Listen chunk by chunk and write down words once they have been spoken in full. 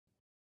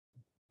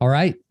All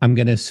right. I'm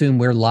going to assume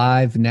we're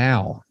live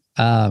now.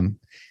 I'm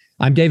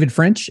David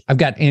French. I've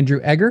got Andrew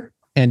Egger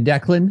and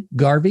Declan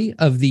Garvey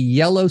of the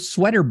Yellow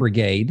Sweater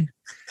Brigade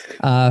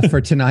for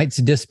tonight's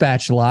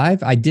Dispatch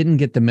Live. I didn't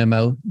get the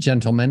memo,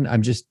 gentlemen.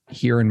 I'm just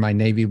here in my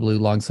navy blue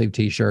long sleeve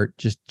t-shirt,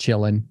 just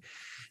chilling,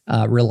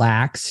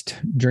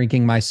 relaxed,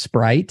 drinking my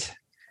Sprite,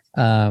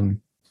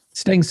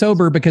 staying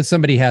sober because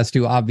somebody has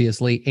to,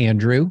 obviously,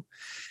 Andrew.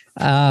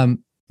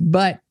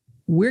 But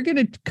we're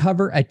going to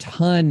cover a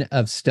ton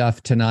of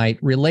stuff tonight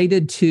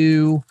related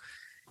to,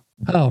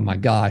 oh my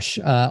gosh,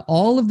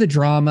 all of the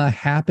drama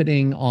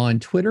happening on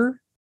Twitter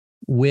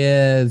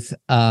with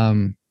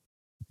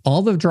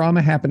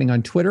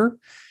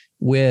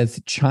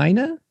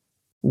China,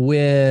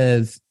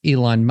 with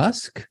Elon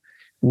Musk,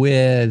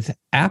 with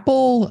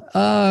Apple,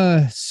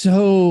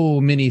 so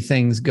many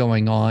things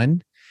going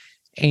on.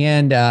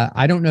 And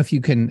I don't know if you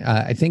can,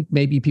 I think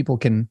maybe people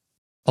can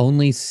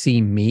only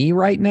see me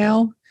right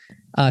now.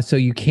 So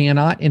you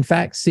cannot, in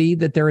fact, see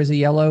that there is a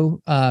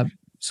Yellow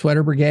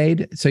Sweater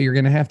Brigade. So you're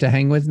going to have to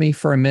hang with me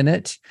for a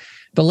minute.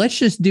 But let's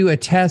just do a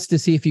test to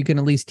see if you can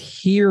at least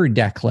hear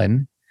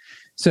Declan.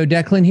 So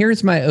Declan,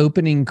 here's my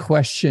opening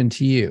question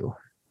to you.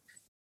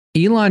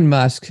 Elon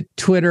Musk,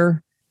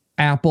 Twitter,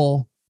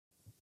 Apple,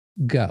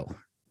 go.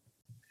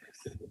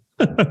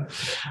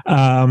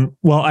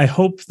 Well, I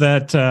hope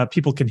that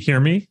people can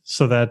hear me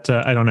so that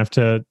I don't have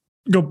to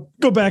go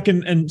back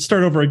and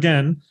start over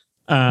again.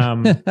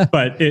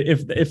 But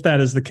if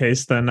that is the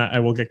case, then I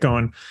will get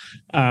going.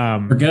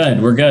 We're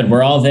good.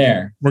 We're all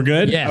there. We're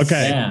good. Yes.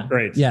 Okay. Yeah.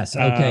 Great. Yes.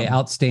 Okay.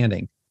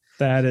 Outstanding.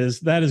 That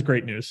is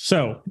great news.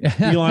 So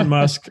Elon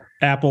Musk,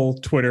 Apple,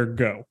 Twitter,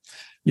 go.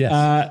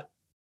 Yes.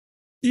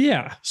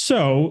 Yeah.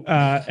 So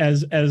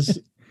as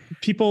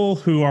people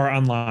who are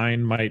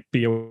online might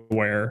be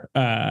aware,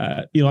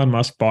 Elon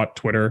Musk bought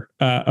Twitter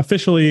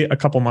officially a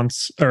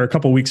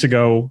couple weeks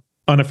ago,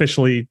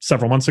 unofficially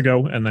several months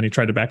ago, and then he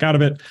tried to back out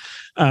of it.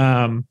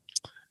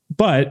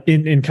 But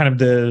in kind of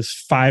the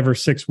 5 or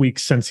 6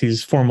 weeks since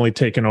he's formally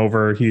taken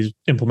over, he's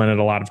implemented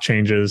a lot of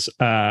changes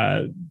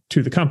to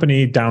the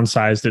company,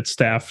 downsized its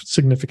staff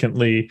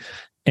significantly,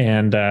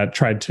 and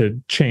tried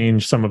to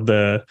change some of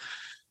the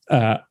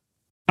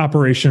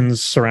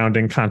operations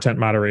surrounding content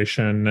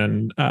moderation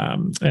and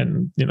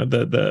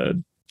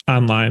the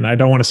online. I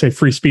don't want to say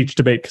free speech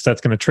debate because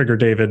that's going to trigger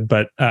David,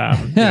 but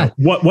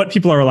what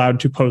people are allowed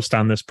to post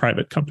on this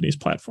private company's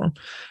platform.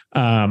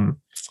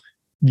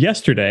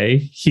 Yesterday,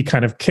 he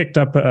kind of kicked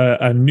up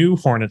a new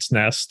hornet's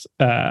nest,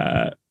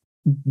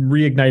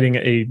 reigniting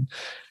a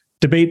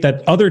debate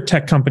that other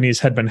tech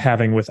companies had been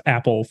having with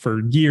Apple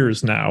for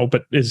years now,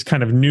 but is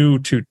kind of new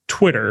to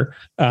Twitter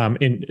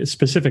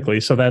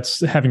specifically. So that's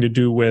having to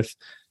do with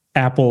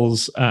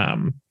Apple's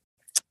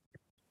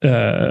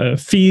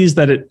fees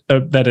that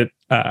it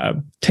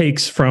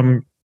takes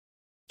from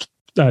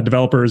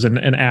developers and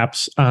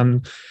apps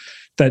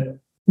that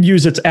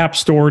use its app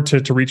store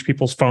to reach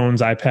people's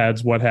phones,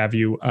 iPads, what have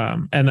you,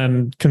 and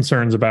then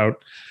concerns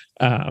about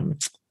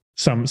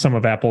some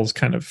of Apple's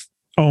kind of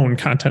own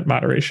content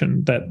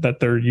moderation that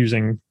they're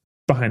using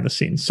behind the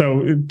scenes.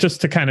 So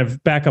just to kind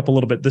of back up a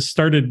little bit, this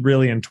started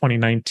really in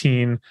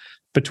 2019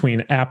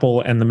 between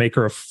Apple and the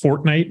maker of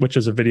Fortnite, which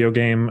is a video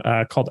game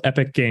called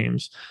Epic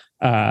Games.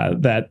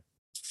 That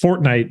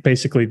Fortnite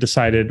basically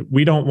decided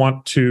we don't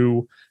want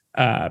to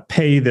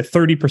pay the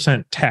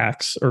 30%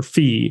 tax or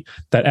fee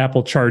that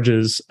Apple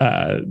charges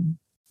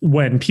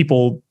when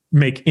people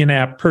make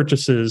in-app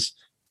purchases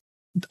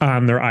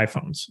on their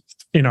iPhones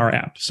in our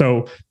app.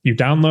 So you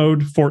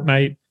download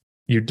Fortnite,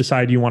 you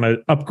decide you want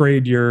to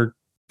upgrade your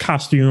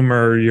costume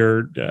or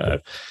your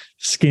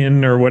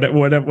skin or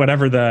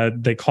whatever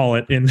they call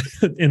it in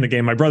the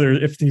game. My brother,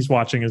 if he's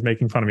watching, is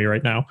making fun of me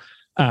right now.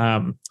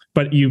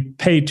 But you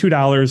pay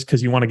 $2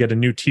 because you want to get a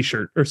new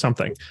T-shirt or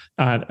something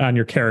on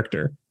your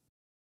character.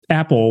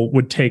 Apple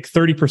would take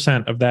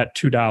 30% of that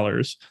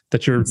 $2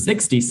 that you're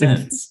 60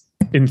 cents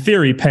in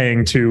theory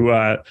paying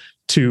to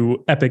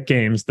Epic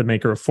Games, the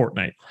maker of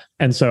Fortnite.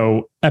 And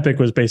so Epic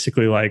was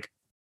basically like,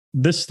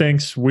 this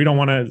stinks. We don't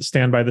want to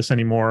stand by this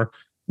anymore.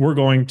 We're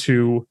going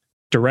to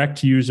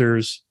direct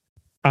users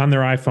on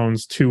their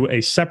iPhones to a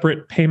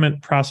separate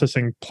payment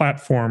processing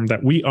platform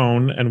that we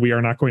own, and we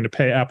are not going to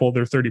pay Apple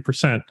their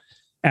 30%.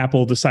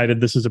 Apple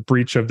decided this is a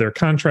breach of their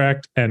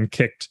contract and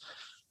kicked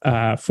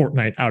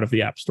Fortnite out of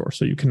the App Store,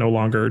 so you can no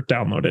longer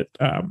download it.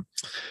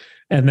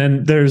 And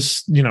then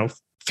there's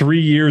 3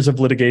 years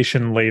of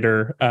litigation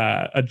later,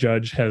 a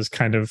judge has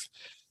kind of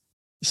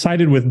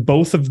sided with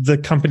both of the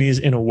companies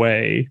in a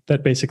way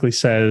that basically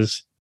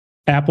says,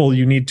 Apple,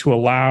 you need to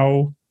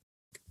allow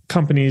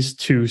companies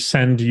to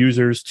send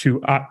users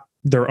to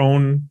their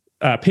own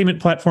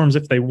payment platforms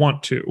if they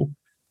want to,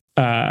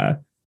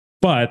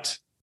 but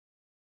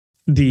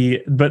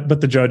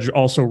the judge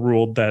also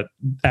ruled that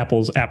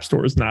Apple's App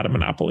Store is not a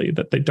monopoly,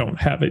 that they don't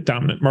have a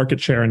dominant market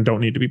share and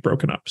don't need to be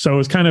broken up. So it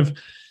was kind of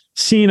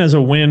seen as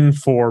a win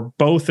for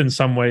both in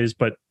some ways,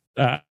 but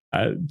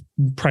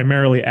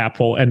primarily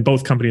Apple, and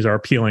both companies are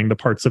appealing the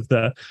parts of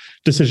the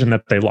decision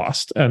that they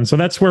lost. And so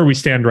that's where we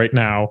stand right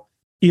now.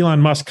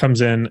 Elon Musk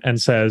comes in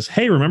and says,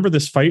 "Hey, remember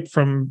this fight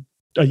from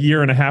a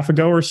year and a half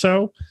ago or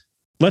so?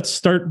 Let's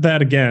start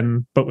that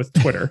again, but with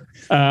Twitter."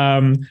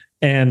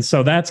 And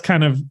so that's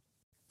kind of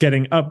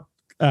getting up.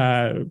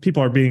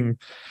 People are being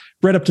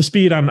brought up to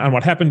speed on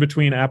what happened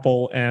between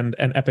Apple and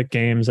Epic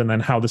Games, and then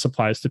how this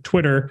applies to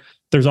Twitter.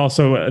 There's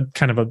also a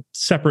kind of a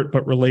separate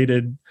but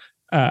related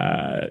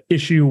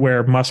issue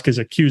where Musk is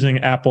accusing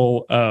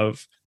Apple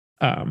of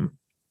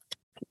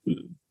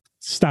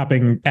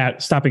stopping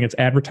its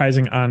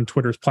advertising on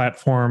Twitter's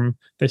platform.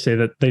 They say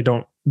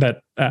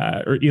that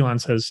or Elon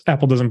says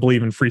Apple doesn't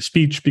believe in free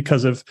speech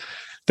because of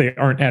they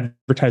aren't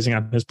advertising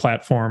on his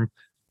platform.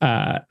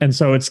 And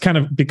so it's kind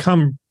of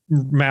become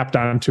mapped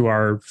onto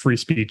our free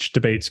speech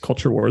debates,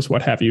 culture wars,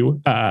 what have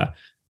you.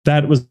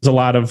 That was a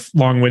lot of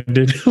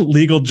long-winded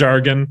legal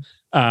jargon.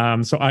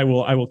 So I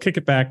will kick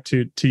it back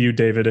to you,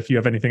 David, if you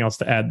have anything else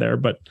to add there,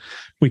 but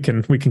we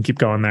can keep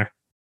going there.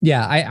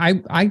 Yeah,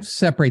 I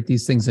separate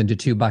these things into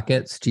two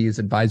buckets, to use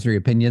advisory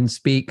opinion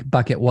speak.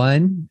 Bucket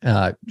one,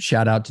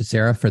 shout out to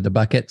Sarah for the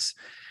buckets.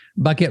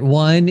 Bucket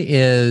one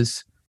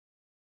is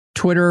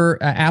Twitter,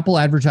 Apple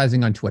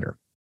advertising on Twitter.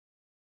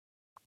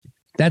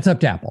 That's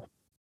up to Apple.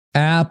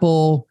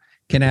 Apple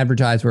can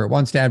advertise where it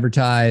wants to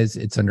advertise.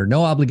 It's under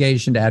no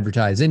obligation to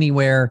advertise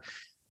anywhere.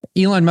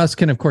 Elon Musk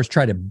can, of course,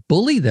 try to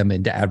bully them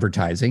into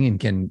advertising and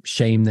can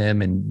shame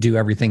them and do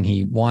everything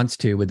he wants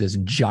to with this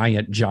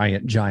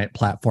giant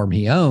platform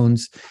he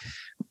owns.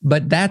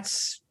 But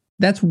that's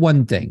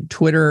one thing.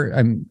 Twitter,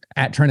 I'm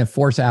trying to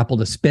force Apple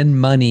to spend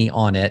money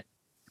on it.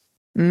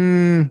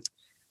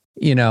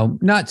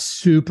 Not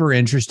super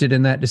interested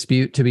in that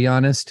dispute, to be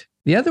honest.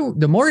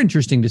 The more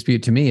interesting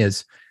dispute to me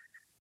is,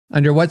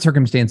 under what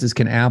circumstances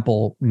can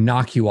Apple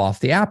knock you off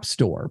the App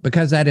Store?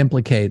 Because that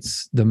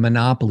implicates the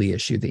monopoly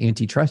issue, the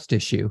antitrust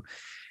issue.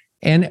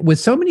 And with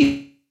so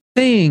many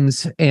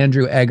things,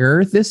 Andrew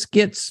Egger, this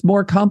gets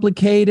more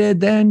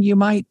complicated than you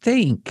might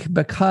think,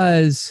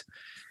 because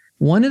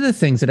one of the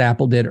things that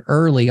Apple did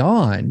early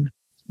on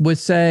was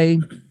say,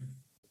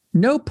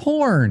 no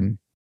porn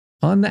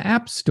on the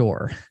App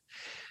Store.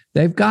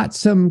 They've got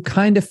some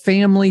kind of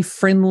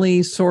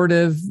family-friendly sort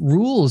of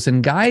rules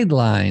and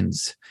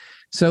guidelines.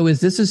 So is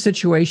this a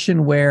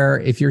situation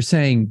where if you're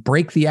saying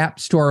break the App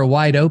Store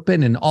wide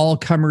open and all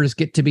comers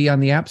get to be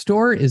on the App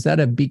Store, is that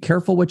a be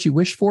careful what you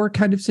wish for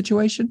kind of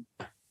situation?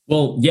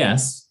 Well,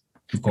 yes,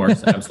 of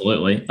course,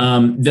 absolutely.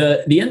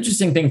 The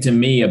interesting thing to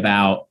me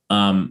about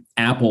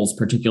Apple's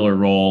particular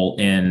role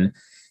in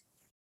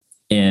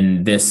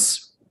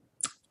this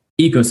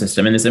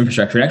ecosystem and this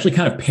infrastructure, it actually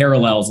kind of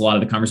parallels a lot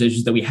of the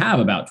conversations that we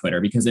have about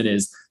Twitter, because it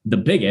is the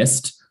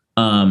biggest,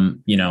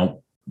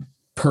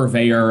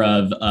 purveyor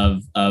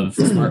of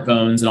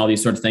smartphones and all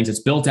these sorts of things. It's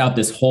built out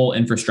this whole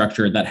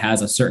infrastructure that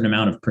has a certain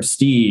amount of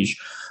prestige.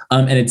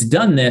 And it's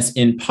done this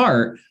in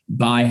part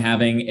by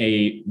having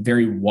a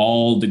very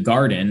walled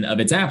garden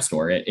of its app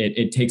store.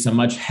 It takes a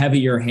much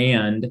heavier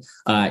hand.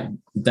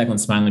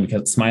 Declan's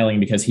smiling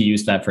because he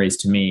used that phrase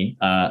to me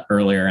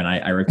earlier, and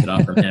I ripped it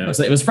off from him.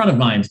 It was front of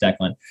mind,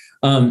 Declan.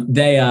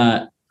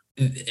 They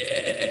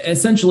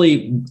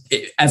essentially,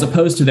 as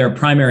opposed to their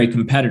primary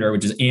competitor,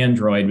 which is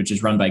Android, which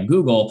is run by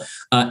Google,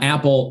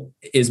 Apple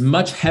is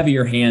much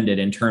heavier handed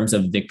in terms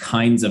of the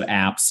kinds of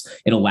apps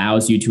it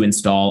allows you to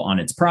install on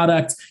its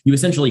products. You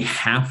essentially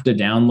have to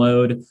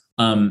download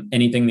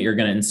anything that you're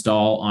going to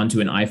install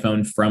onto an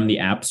iPhone from the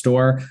App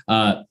Store.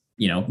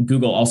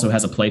 Google also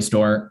has a Play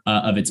Store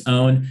of its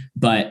own,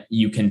 but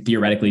you can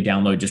theoretically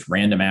download just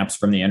random apps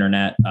from the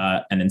internet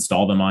and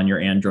install them on your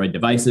Android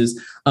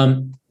devices.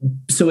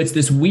 So it's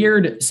this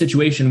weird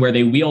situation where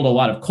they wield a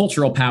lot of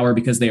cultural power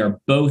because they are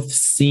both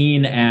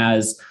seen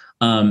as,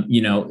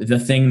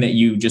 the thing that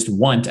you just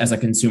want as a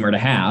consumer to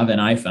have, an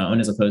iPhone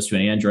as opposed to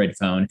an Android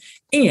phone.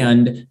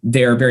 And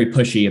they're very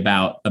pushy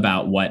about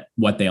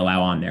what they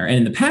allow on there. And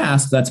in the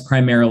past, that's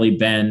primarily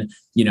been,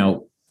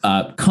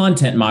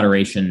 content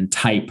moderation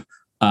type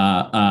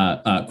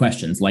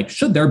questions, like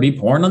should there be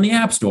porn on the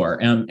App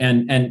Store,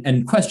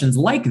 and questions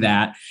like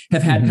that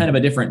have had kind of a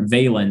different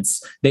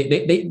valence.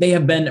 They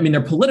have been,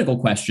 they're political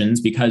questions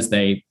because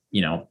they,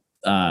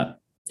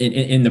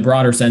 in the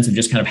broader sense of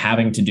just kind of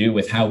having to do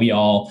with how we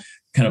all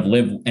kind of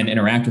live and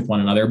interact with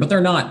one another, but they're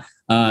not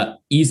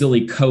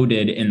easily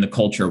coded in the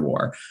culture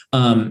war.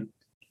 A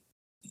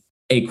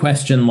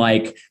question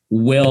like,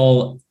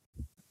 will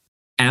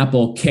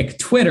Apple kick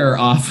Twitter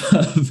off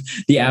of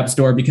the App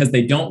Store because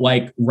they don't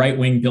like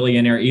right-wing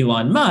billionaire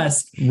Elon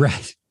Musk,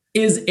 right,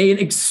 is an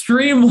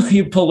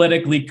extremely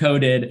politically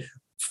coded,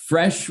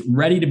 fresh,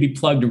 ready to be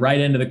plugged right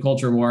into the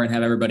culture war and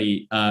have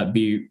everybody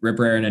be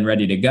rip-raring and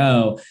ready to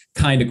go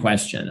kind of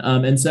question.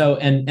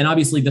 And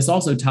obviously this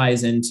also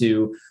ties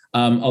into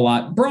a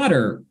lot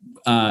broader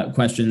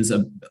questions,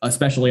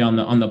 especially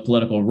on the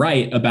political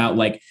right, about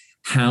like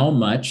how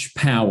much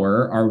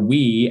power are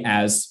we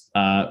as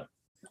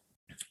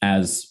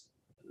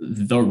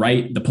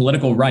the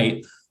political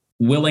right,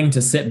 willing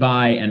to sit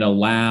by and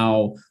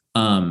allow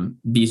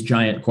these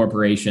giant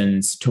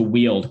corporations to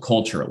wield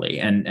culturally,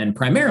 and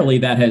primarily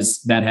that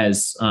has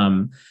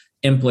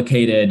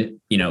implicated,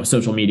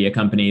 social media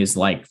companies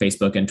like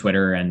Facebook and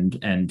Twitter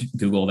and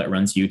Google that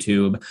runs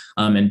YouTube,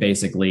 and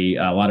basically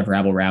a lot of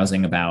rabble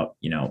rousing about,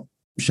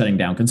 shutting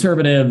down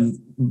conservative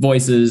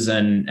voices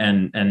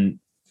and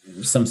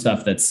some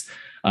stuff that's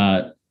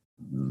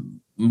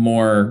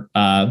more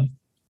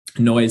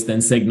noise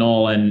than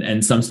signal,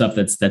 and some stuff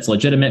that's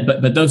legitimate,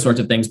 but those sorts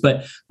of things.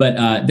 But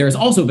there's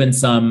also been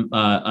some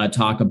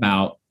talk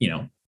about,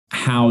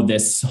 how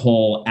this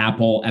whole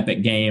Apple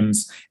Epic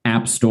Games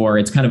App Store,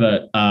 it's kind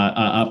of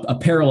a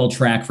parallel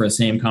track for the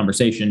same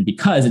conversation,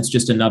 because it's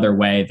just another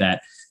way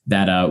that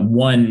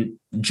one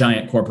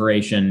giant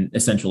corporation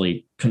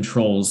essentially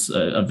controls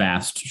a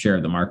vast share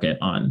of the market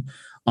on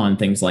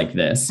things like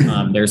this.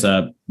 There's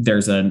a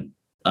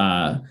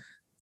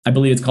I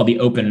believe it's called the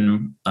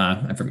Open.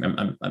 I'm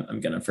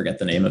going to forget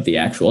the name of the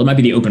actual. It might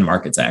be the Open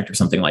Markets Act or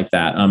something like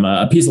that.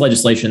 A piece of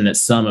legislation that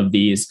some of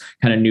these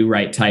kind of new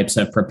right types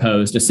have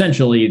proposed,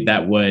 essentially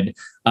that would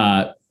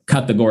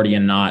cut the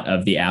Gordian knot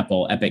of the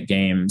Apple Epic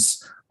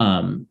Games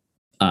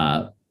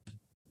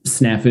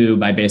snafu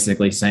by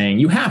basically saying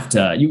you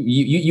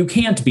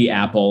can't be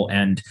Apple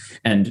and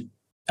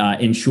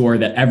ensure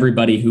that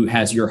everybody who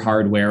has your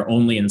hardware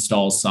only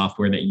installs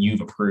software that you've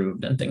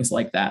approved and things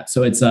like that.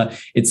 So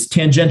it's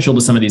tangential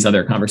to some of these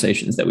other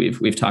conversations that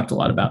we've talked a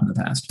lot about in the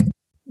past.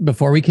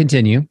 Before we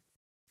continue,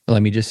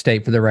 let me just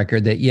state for the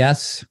record that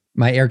yes,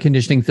 my air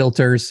conditioning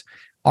filters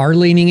are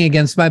leaning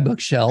against my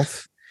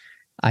bookshelf.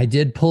 I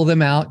did pull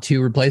them out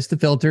to replace the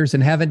filters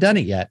and haven't done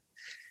it yet.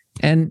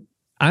 And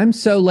I'm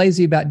so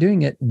lazy about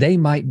doing it, they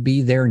might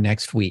be there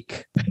next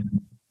week.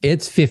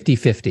 It's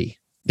 50-50.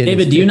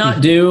 David, do you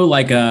not do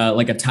like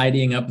a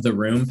tidying up the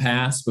room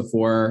pass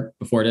before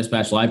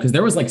Dispatch Live? Because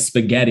there was like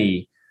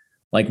spaghetti,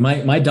 like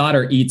my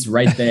daughter eats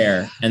right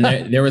there, and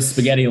there was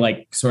spaghetti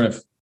like sort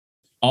of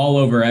all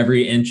over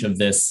every inch of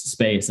this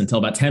space until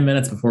about 10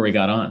 minutes before we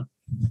got on.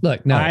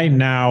 Look, no. I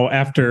now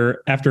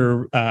after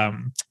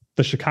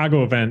the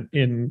Chicago event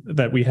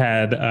that we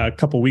had a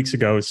couple weeks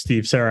ago,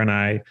 Steve, Sarah, and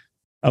I,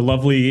 a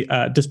lovely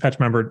Dispatch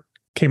member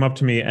came up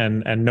to me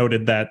and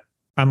noted that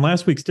on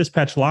last week's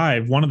Dispatch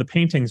Live, one of the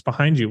paintings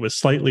behind you was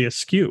slightly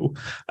askew.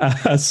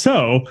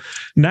 So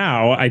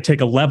now I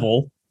take a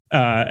level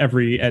at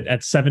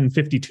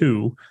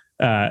 7:52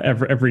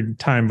 every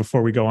time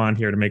before we go on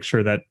here to make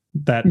sure that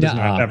does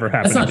not ever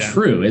happen. That's not again.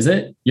 True, is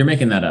it? You're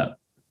making that up.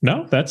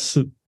 No, that's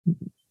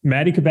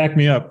Maddie could back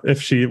me up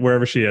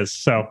wherever she is.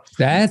 So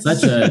that's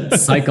such a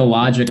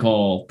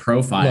psychological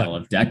profile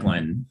of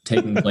Declan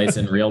taking place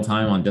in real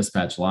time on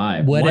Dispatch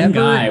Live. Whatever. One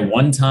guy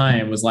one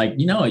time was like,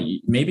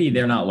 maybe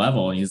they're not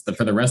level. And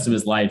for the rest of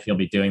his life, he'll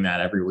be doing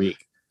that every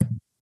week.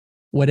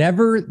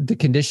 Whatever the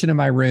condition of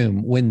my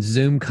room when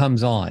Zoom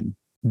comes on,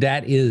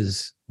 that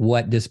is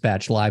what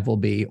Dispatch Live will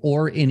be,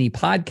 or any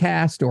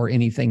podcast or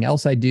anything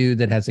else I do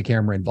that has a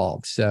camera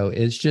involved. So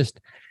it's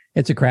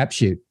a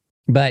crapshoot.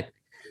 But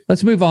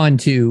let's move on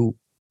to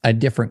a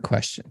different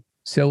question.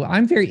 So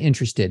I'm very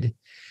interested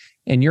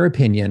in your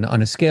opinion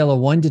on a scale of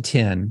 1 to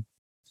 10.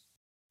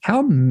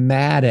 How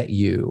mad at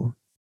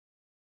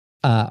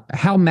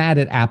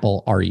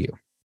Apple are you?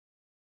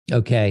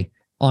 Okay.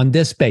 On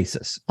this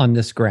basis, on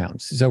this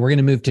grounds. So we're going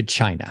to move to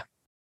China.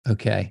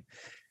 Okay.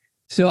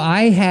 So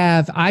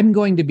I'm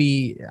going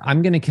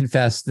to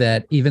confess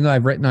that even though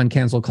I've written on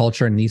cancel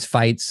culture and these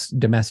fights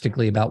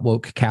domestically about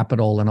woke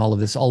capital and all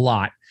of this a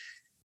lot,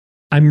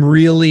 I'm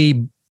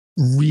really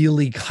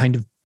kind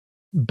of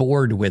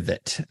bored with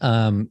it.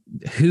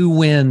 Who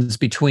wins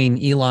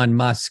between Elon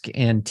Musk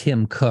and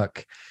Tim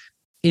Cook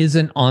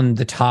isn't on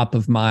the top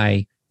of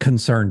my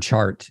concern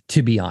chart,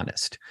 to be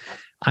honest.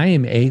 I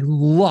am a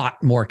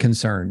lot more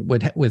concerned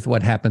with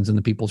what happens in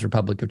the People's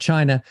Republic of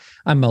China.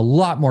 I'm a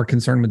lot more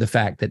concerned with the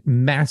fact that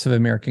massive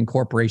American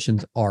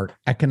corporations are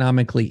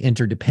economically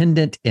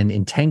interdependent and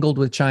entangled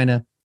with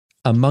China.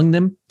 Among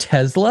them,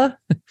 Tesla,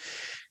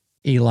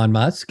 Elon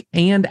Musk,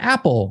 and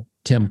Apple,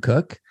 Tim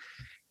Cook.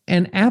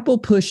 And Apple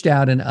pushed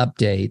out an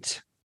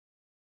update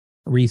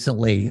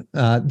recently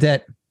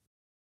that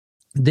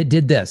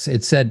did this.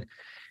 It said,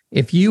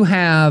 if you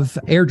have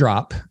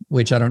AirDrop,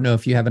 which I don't know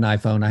if you have an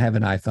iPhone, I have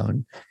an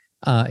iPhone.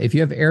 If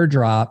you have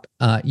AirDrop,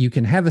 you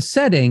can have a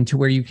setting to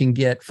where you can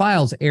get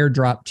files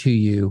AirDrop to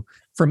you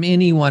from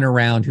anyone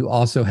around who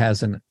also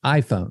has an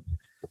iPhone,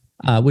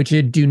 which I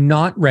do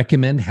not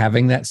recommend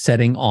having that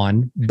setting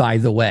on, by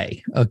the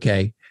way.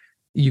 Okay.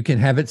 You can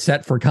have it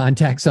set for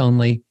contacts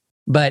only.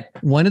 But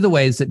one of the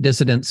ways that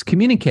dissidents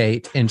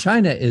communicate in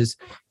China is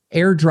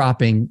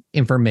airdropping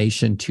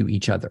information to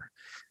each other.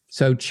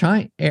 So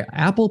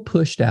Apple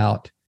pushed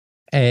out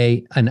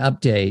an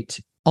update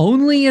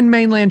only in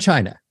mainland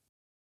China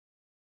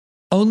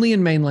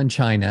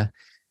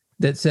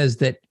that says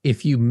that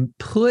if you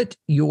put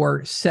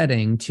your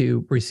setting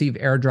to receive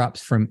airdrops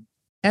from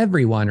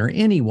everyone or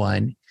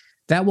anyone,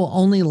 that will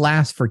only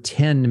last for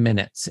 10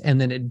 minutes, and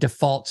then it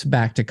defaults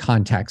back to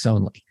contacts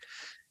only.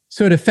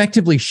 So it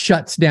effectively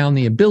shuts down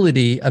the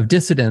ability of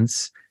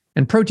dissidents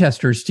and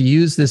protesters to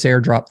use this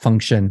airdrop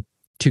function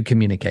to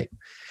communicate.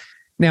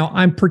 Now,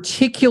 I'm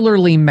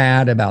particularly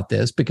mad about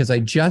this because I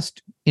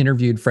just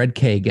interviewed Fred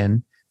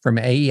Kagan from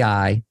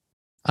AEI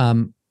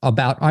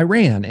about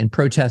Iran and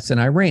protests in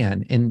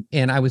Iran.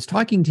 And I was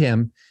talking to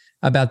him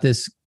about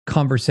this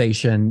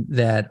conversation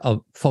that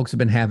folks have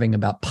been having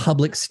about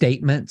public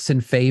statements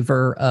in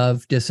favor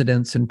of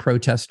dissidents and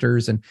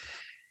protesters. And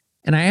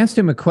I asked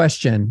him a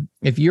question.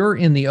 If you're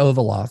in the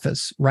Oval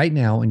Office right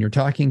now and you're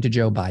talking to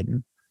Joe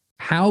Biden,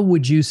 how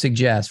would you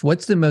suggest,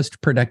 what's the most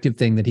productive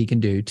thing that he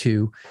can do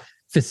to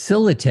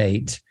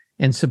facilitate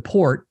and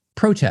support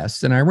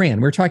protests in Iran?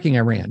 We're talking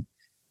Iran.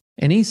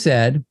 And he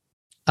said,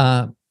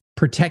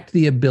 protect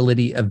the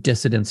ability of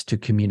dissidents to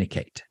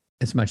communicate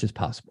as much as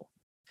possible.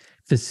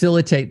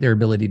 Facilitate their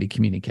ability to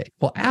communicate.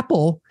 Well,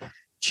 Apple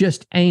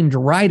just aimed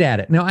right at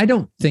it. Now, I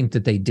don't think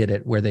that they did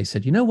it where they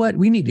said, you know what,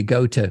 we need to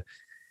go to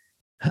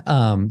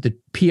the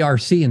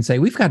PRC and say,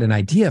 we've got an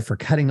idea for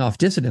cutting off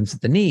dissidents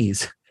at the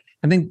knees.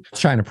 I think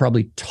China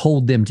probably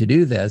told them to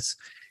do this,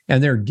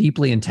 and they're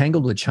deeply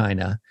entangled with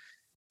China.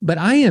 But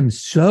I am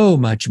so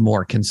much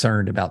more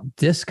concerned about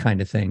this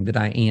kind of thing than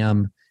I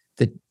am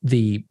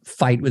the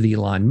fight with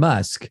Elon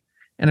Musk.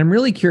 And I'm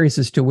really curious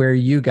as to where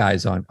you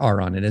guys are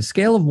on it. A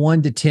scale of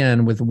 1 to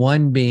 10, with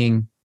 1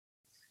 being,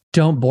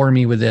 don't bore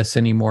me with this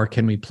anymore,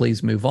 can we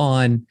please move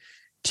on,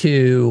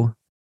 to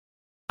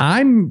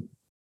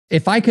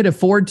if I could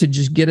afford to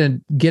just get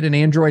an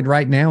Android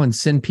right now and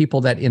send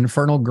people those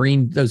infernal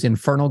green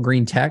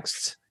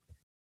texts,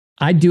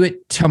 I'd do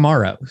it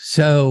tomorrow.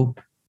 So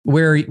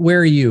where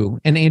are you?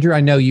 And Andrew,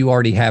 I know you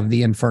already have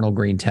the infernal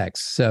green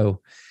text.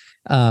 So,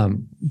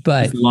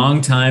 but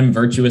long-time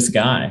virtuous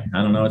guy.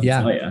 I don't know what to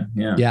tell you.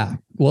 Yeah.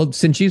 Well,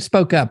 since you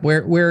spoke up,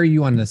 where are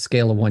you on the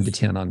scale of 1 to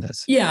 10 on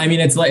this? Yeah, I mean,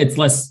 it's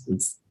less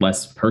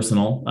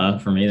personal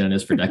for me than it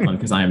is for Declan,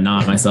 because I am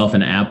not myself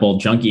an Apple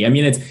junkie. I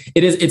mean,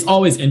 it's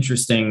always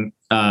interesting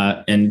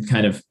and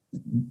kind of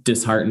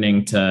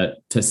disheartening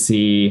to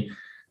see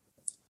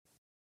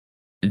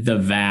the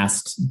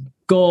vast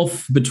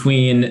gulf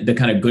between the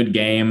kind of good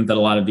game that a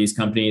lot of these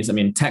companies, I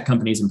mean, tech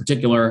companies in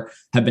particular,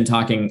 have been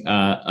talking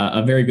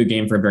a very good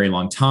game for a very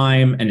long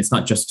time. And it's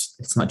not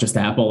just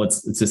Apple.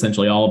 It's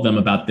essentially all of them,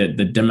 about the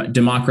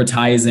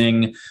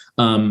democratizing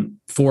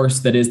force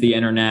that is the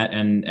internet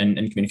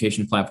and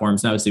communication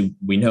platforms. And obviously,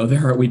 we know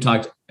we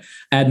talked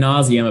ad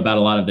nauseum about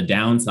a lot of the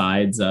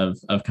downsides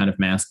of kind of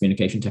mass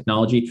communication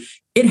technology.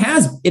 It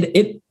has,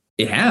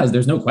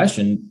 there's no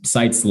question,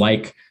 sites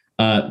like,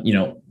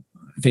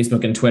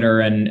 Facebook and Twitter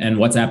and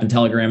WhatsApp and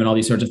Telegram and all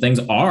these sorts of things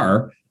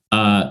are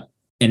an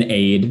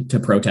aid to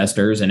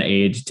protesters and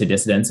aid to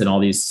dissidents in all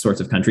these sorts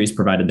of countries,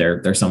 provided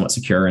they're somewhat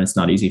secure and it's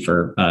not easy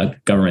for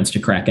governments to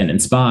crack in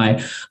and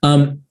spy.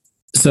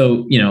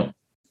 So,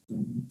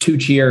 2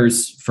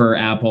 cheers for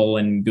Apple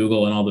and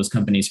Google and all those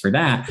companies for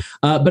that.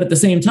 But at the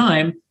same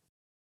time,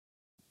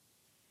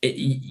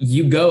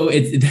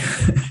 the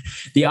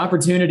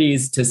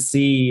opportunities to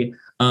see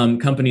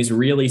companies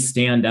really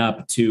stand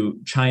up to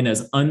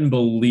China's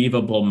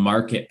unbelievable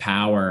market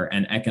power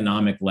and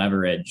economic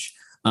leverage,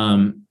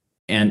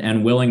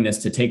 and willingness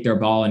to take their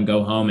ball and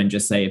go home and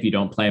just say, if you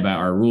don't play by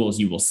our rules,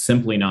 you will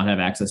simply not have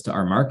access to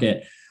our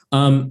market.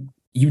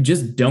 You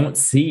just don't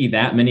see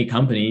that many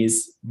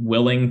companies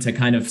willing to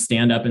kind of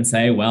stand up and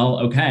say, well,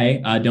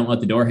 okay, don't let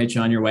the door hit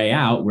you on your way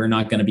out. We're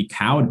not going to be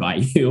cowed by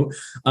you.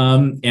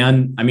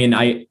 And I mean,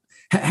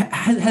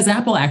 has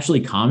Apple actually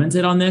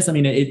commented on this? I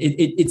mean,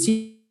 it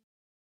seems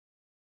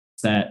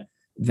that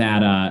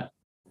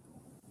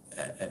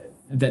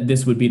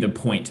this would be the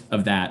point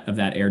of that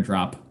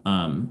airdrop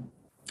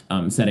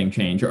setting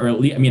change, or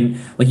at least, I mean,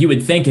 like, you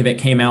would think if it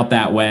came out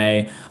that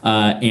way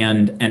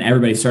and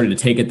everybody started to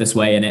take it this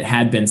way, and it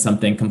had been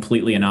something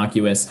completely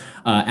innocuous,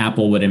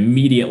 Apple would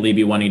immediately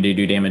be wanting to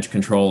do damage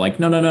control. Like,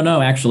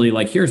 no, actually,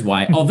 like, here's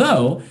why.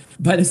 Although,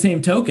 by the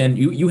same token,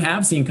 you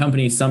have seen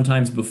companies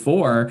sometimes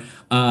before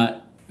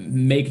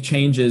make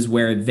changes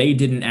where they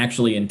didn't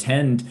actually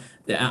intend.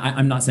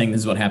 I'm not saying this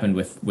is what happened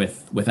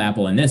with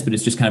Apple in this, but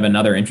it's just kind of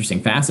another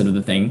interesting facet of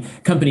the thing.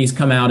 Companies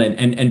come out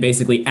and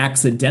basically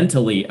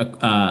accidentally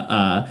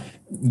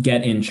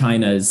get in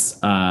China's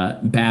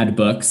bad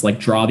books, like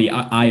draw the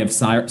eye of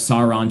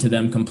Sauron to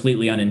them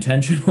completely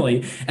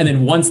unintentionally. And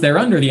then once they're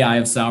under the eye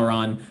of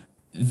Sauron,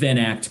 then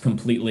act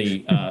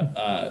completely,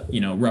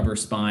 rubber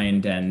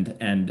spined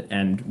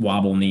and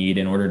wobble kneed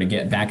in order to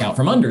get back out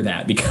from under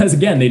that. Because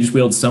again, they just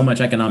wield so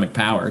much economic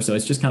power. So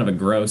it's just kind of a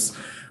gross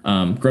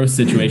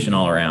situation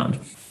all around.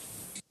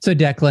 So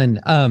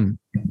Declan,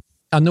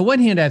 on the one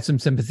hand, I have some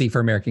sympathy for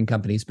American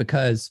companies,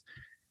 because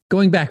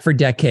going back for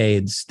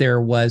decades,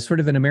 there was sort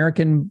of an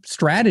American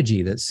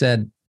strategy that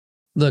said,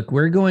 look,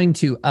 we're going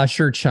to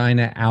usher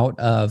China out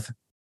of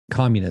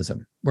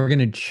communism. We're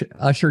going to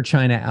usher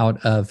China out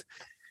of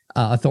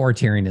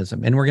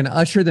authoritarianism, and we're going to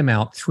usher them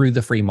out through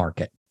the free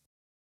market.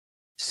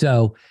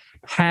 So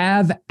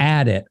have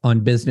at it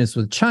on business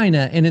with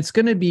China. And it's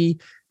going to be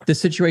the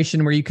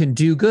situation where you can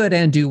do good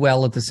and do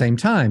well at the same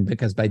time,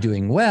 because by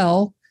doing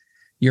well,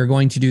 you're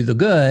going to do the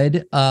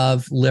good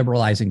of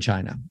liberalizing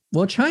China.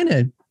 Well,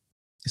 China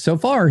so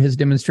far has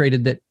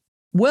demonstrated that,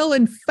 well,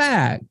 in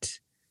fact,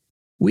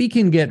 we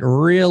can get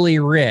really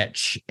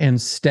rich and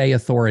stay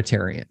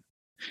authoritarian.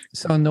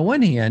 So on the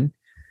one hand,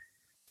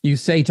 you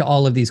say to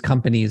all of these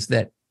companies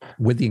that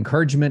with the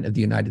encouragement of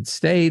the United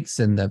States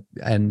and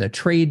the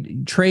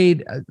trade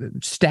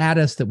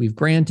status that we've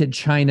granted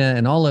China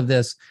and all of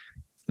this,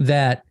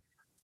 that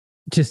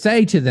to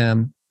say to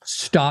them,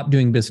 stop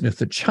doing business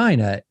with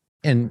China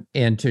and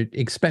to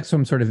expect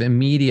some sort of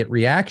immediate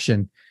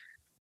reaction,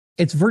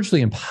 it's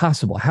virtually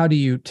impossible. How do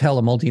you tell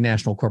a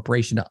multinational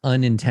corporation to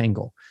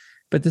unentangle?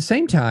 But at the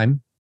same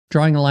time,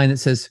 drawing a line that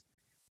says,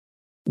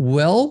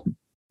 well,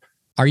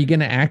 are you going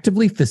to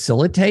actively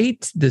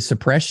facilitate the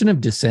suppression of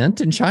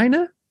dissent in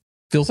China?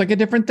 Feels like a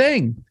different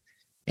thing.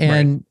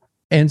 And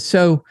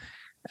so,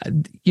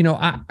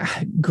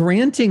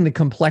 granting the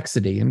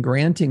complexity and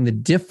granting the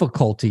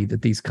difficulty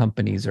that these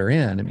companies are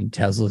in, I mean,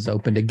 Tesla's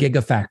opened a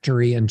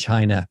gigafactory in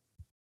China.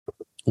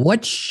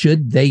 What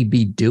should they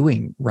be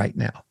doing right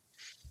now?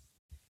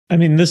 I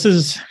mean,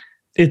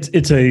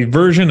 it's a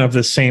version of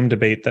the same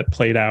debate that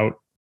played out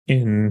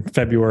in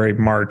February,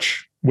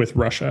 March with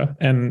Russia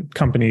and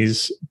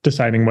companies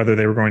deciding whether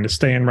they were going to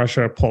stay in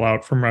Russia, pull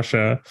out from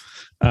Russia.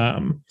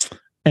 And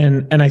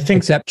I think,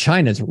 except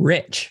China's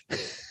rich.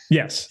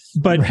 Yes,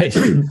 but right.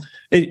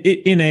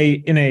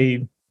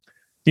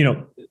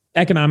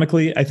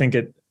 Economically, I think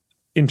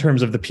in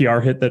terms of the PR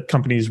hit that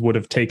companies would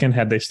have taken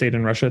had they stayed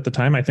in Russia at the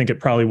time, I think it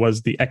probably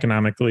was the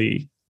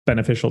economically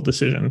beneficial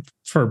decision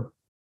for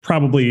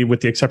probably,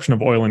 with the exception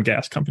of oil and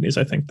gas companies.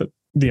 I think that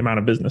the amount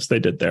of business they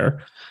did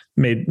there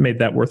made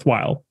that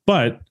worthwhile.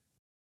 But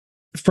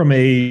from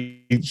a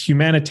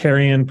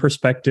humanitarian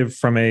perspective,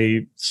 from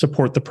a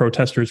support the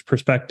protesters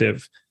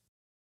perspective,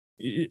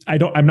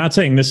 I'm not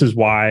saying this is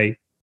why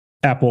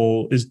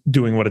Apple is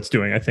doing what it's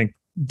doing. I think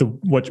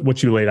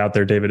what you laid out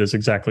there, David, is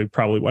exactly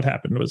probably what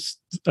happened. Was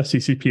a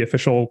CCP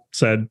official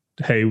said,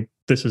 "Hey,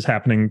 this is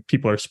happening.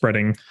 People are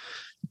spreading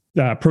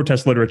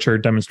protest literature,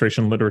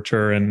 demonstration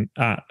literature, and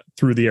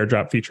through the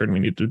AirDrop feature, and we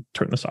need to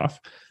turn this off."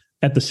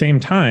 At the same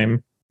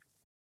time,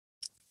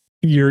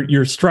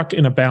 you're struck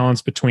in a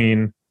balance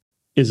between: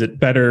 is it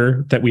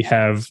better that we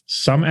have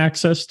some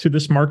access to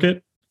this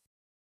market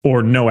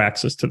or no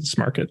access to this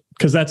market?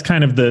 Because that's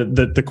kind of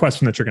the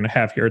question that you're going to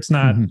have here. It's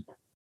not,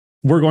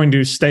 we're going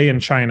to stay in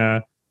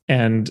China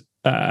and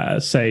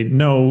say,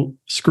 no,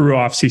 screw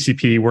off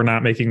CCP. We're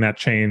not making that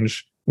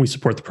change. We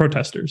support the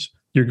protesters.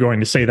 You're going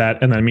to say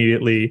that, and then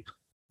immediately,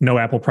 no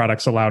Apple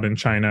products allowed in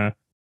China.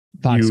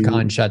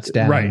 Foxconn shuts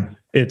down. Right.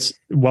 It's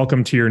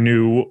welcome to your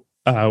new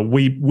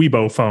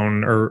Weibo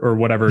phone or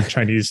whatever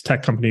Chinese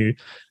tech company.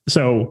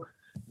 So,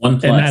 and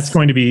that's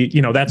going to be,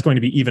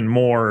 even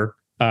more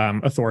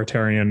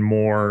authoritarian,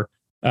 more,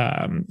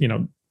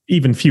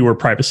 even fewer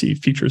privacy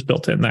features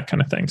built in, that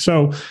kind of thing.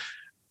 So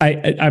I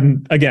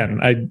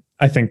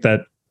think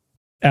that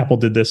Apple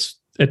did this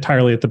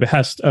entirely at the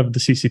behest of the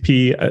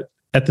CCP.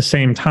 At the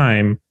same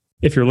time,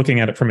 if you're looking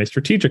at it from a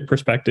strategic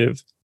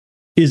perspective,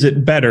 is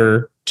it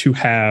better to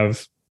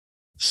have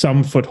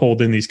some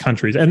foothold in these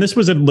countries? And this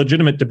was a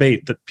legitimate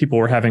debate that people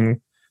were having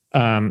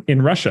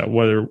in Russia,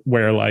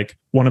 where like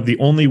one of the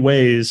only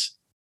ways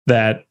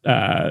that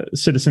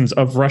citizens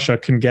of Russia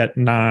can get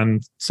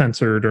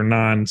non-censored or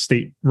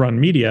non-state-run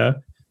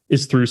media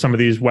is through some of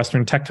these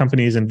Western tech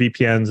companies and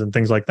VPNs and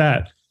things like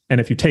that. And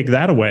if you take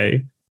that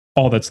away,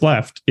 all that's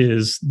left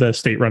is the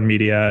state-run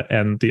media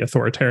and the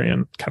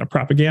authoritarian kind of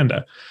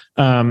propaganda.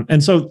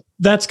 And so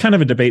that's kind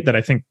of a debate that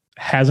I think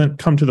hasn't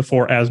come to the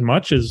fore as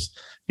much as,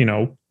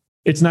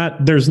 it's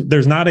not,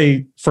 there's not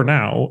for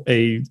now,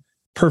 a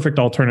perfect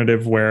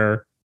alternative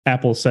where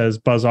Apple says,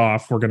 buzz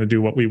off, we're going to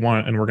do what we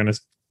want, and we're going to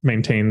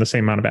maintain the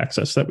same amount of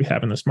access that we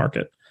have in this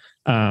market.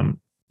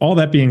 All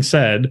that being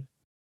said,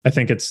 I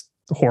think it's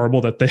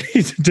horrible that they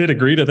did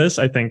agree to this.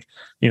 I think,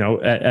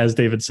 as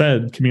David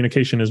said,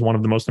 communication is one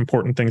of the most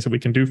important things that we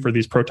can do for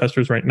these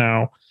protesters right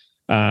now.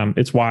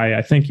 It's why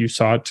I think you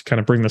saw it, to kind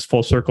of bring this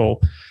full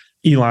circle,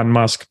 Elon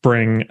Musk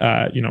bring,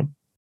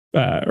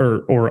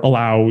 or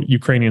allow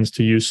Ukrainians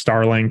to use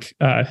Starlink,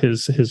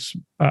 his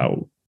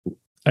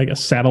I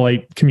guess,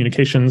 satellite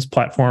communications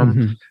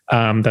platform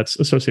that's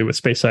associated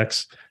with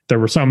SpaceX. There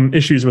were some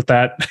issues with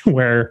that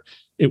where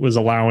it was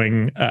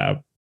allowing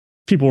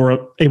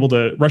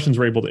Russians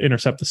were able to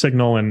intercept the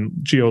signal and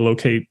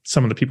geolocate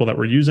some of the people that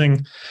were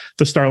using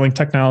the Starlink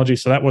technology.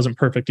 So that wasn't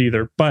perfect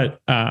either. But,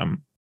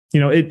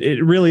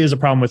 it really is a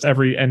problem with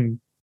every end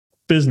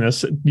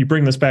business. You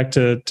bring this back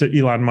to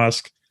Elon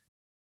Musk.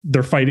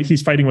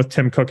 He's fighting with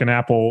Tim Cook and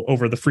Apple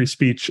over the free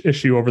speech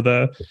issue, over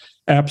the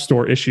App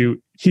Store issue.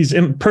 He's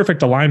in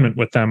perfect alignment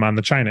with them on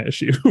the China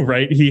issue,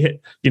 right?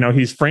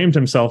 He's framed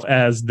himself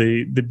as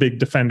the big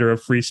defender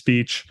of free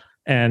speech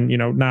and,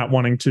 not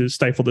wanting to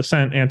stifle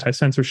dissent,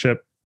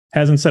 anti-censorship,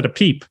 hasn't said a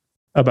peep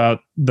about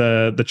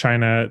the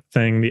China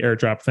thing, the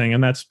AirDrop thing.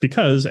 And that's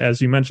because,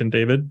 as you mentioned,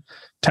 David,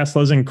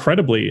 Tesla's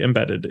incredibly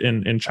embedded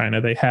in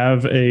China.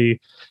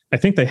 I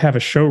think they have a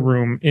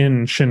showroom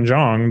in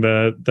Xinjiang,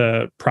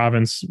 the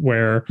province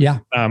where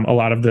a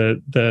lot of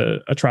the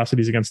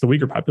atrocities against the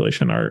Uyghur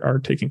population are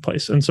taking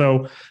place. And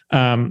so,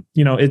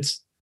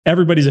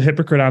 everybody's a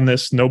hypocrite on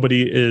this.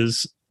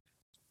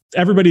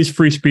 Everybody's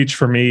free speech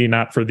for me,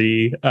 not for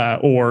thee,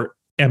 or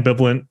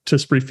ambivalent to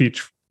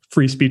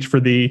free speech for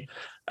thee,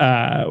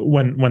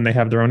 when they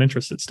have their own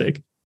interests at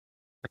stake.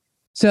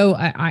 So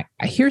I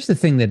here's the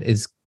thing that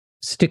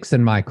sticks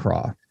in my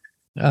craw.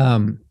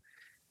 You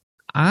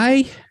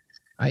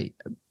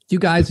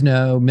guys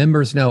know,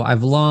 members know,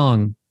 I've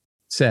long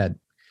said,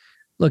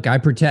 look, I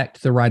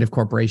protect the right of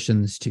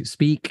corporations to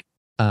speak.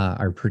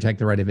 I protect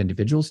the right of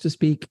individuals to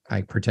speak.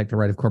 I protect the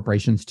right of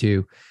corporations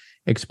to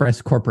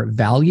express corporate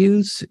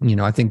values.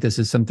 I think this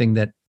is something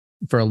that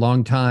for a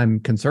long time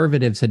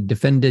conservatives had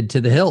defended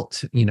to the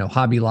hilt.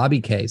 Hobby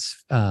Lobby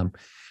case,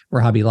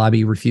 where Hobby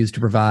Lobby refused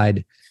to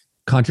provide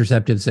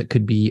contraceptives that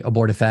could be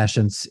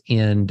abortifacients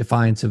in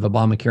defiance of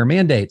Obamacare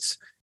mandates.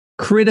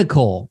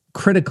 Critical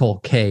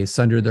case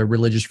under the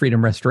Religious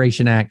Freedom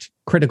Restoration Act,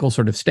 critical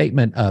sort of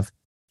statement of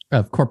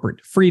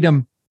corporate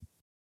freedom.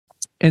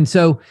 And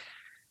so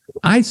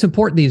I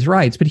support these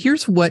rights, but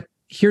here's what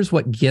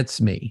gets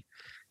me.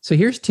 So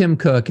here's Tim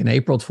Cook in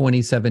April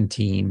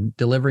 2017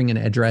 delivering an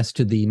address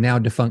to the now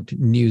defunct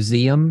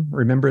Newseum.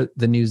 Remember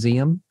the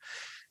Newseum?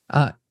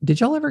 Did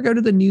y'all ever go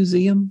to the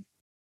Newseum?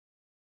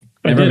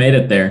 Never made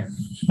it there.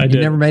 I did.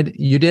 You never made it?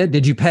 You did?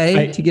 Did you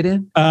pay to get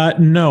in?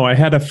 No, I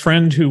had a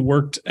friend who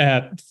worked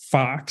at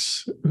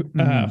Fox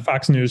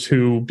News,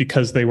 who,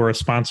 because they were a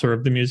sponsor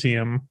of the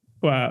museum,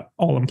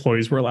 all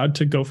employees were allowed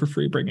to go for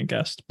free, bring a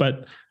guest.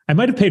 But I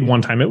might have paid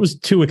one time. It was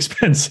too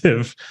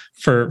expensive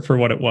for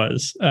what it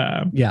was.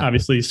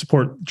 Obviously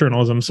support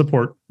journalism,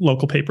 support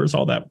local papers,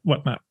 all that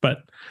whatnot.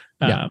 But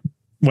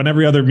when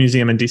every other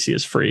museum in DC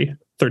is free,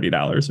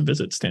 $30 a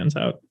visit stands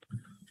out.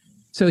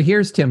 So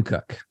here's Tim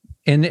Cook.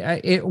 And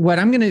what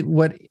I'm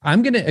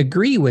going to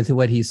agree with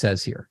what he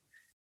says here.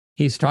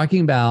 He's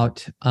talking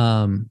about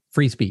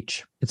free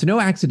speech. It's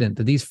no accident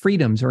that these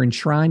freedoms are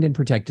enshrined and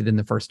protected in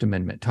the First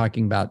Amendment,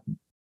 talking about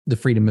the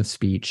freedom of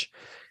speech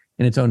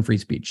and its own free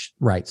speech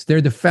rights.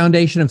 They're the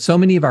foundation of so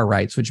many of our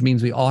rights, which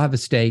means we all have a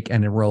stake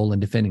and a role in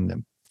defending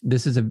them.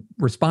 This is a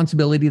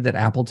responsibility that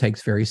Apple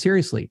takes very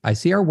seriously. I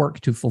see our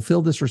work to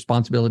fulfill this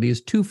responsibility as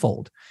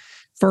twofold.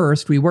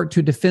 First, we work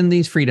to defend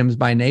these freedoms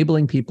by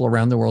enabling people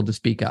around the world to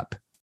speak up.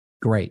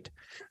 Great.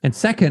 And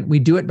second, we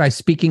do it by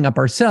speaking up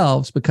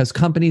ourselves because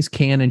companies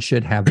can and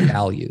should have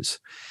values.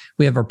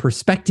 We have a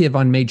perspective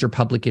on major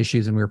public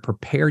issues, and we're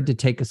prepared to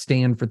take a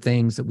stand for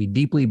things that we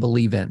deeply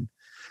believe in.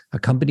 A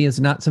company is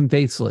not some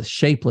faceless,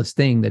 shapeless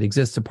thing that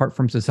exists apart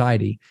from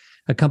society.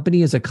 A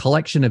company is a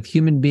collection of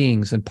human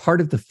beings and part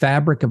of the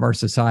fabric of our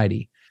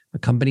society. A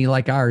company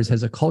like ours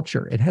has a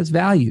culture, it has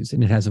values,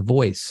 and it has a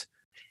voice.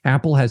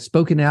 Apple has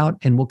spoken out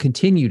and will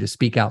continue to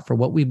speak out for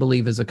what we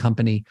believe as a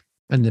company,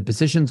 and the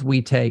positions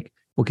we take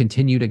will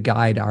continue to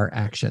guide our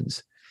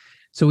actions.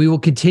 So we will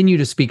continue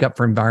to speak up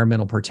for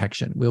environmental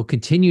protection. We will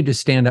continue to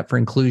stand up for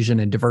inclusion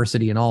and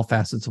diversity in all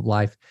facets of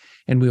life.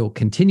 And we will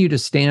continue to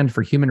stand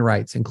for human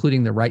rights,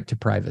 including the right to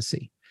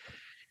privacy.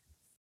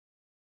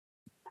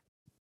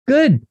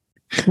 Good.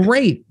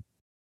 Great.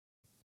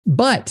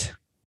 But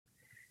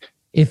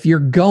if you're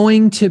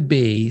going to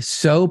be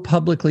so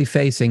publicly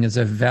facing as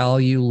a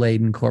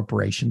value-laden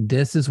corporation,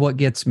 this is what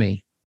gets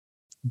me.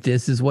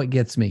 This is what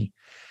gets me.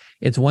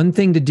 It's one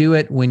thing to do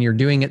it when you're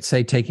doing it,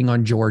 say, taking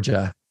on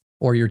Georgia,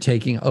 or you're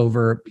taking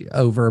over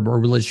a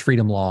religious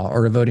freedom law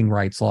or a voting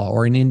rights law,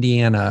 or in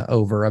Indiana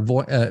over a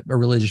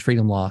religious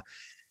freedom law.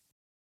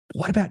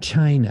 What about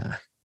China?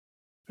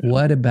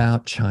 What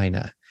about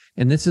China?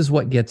 And this is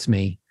what gets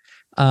me.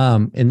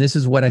 And this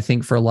is what I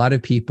think for a lot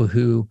of people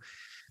who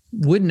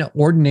wouldn't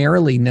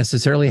ordinarily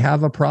necessarily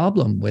have a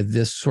problem with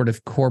this sort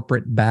of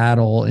corporate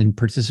battle and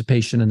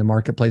participation in the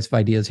marketplace of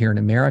ideas here in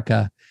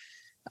America.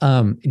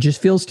 It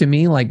just feels to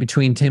me like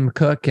between Tim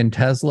Cook and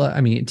Apple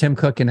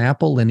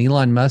and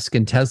Elon Musk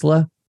and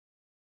Tesla,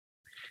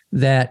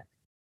 that,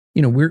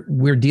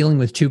 we're dealing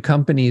with two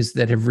companies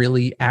that have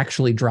really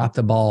actually dropped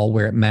the ball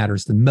where it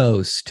matters the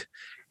most.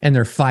 And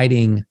they're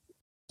fighting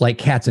like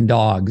cats and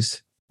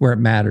dogs where it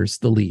matters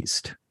the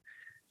least.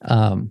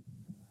 I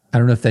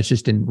don't know if that's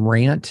just a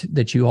rant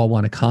that you all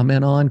want to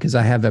comment on, because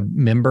I have a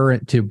member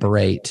to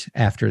berate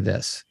after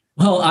this.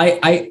 Well,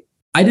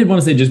 I did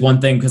want to say just one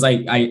thing, because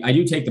I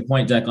do take the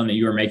point, Declan, that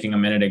you were making a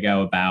minute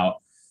ago about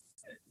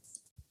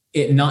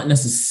it not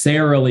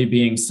necessarily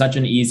being such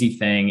an easy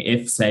thing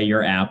if, say,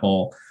 you're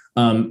Apple,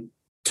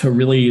 to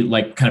really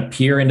kind of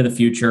peer into the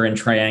future and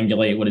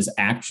triangulate what is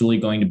actually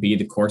going to be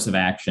the course of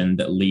action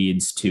that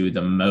leads to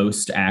the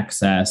most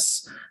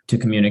access to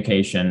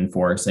communication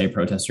for, say,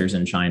 protesters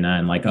in China.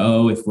 And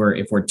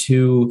if we're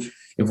too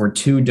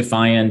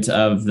defiant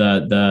of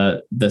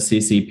the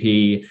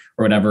CCP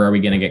or whatever, are we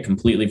going to get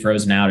completely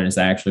frozen out? And is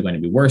that actually going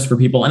to be worse for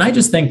people? And I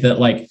just think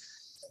that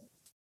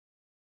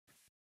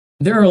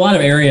there are a lot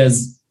of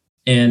areas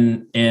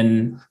in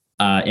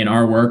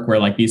our work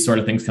where these sort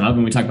of things come up,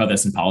 and we talk about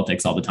this in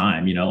politics all the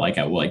time. Maybe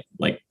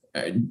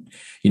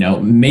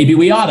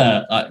we ought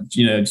to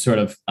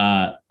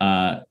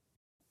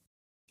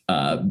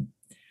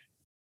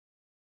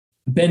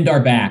bend our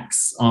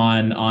backs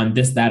on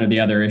this, that, or the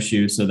other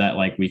issue, so that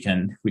like we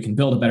can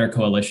build a better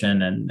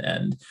coalition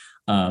and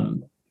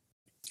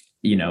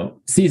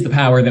seize the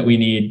power that we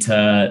need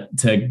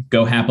to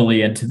go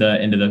happily into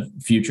the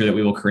future that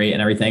we will create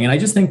and everything. And I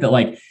just think that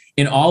like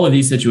in all of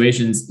these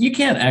situations, you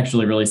can't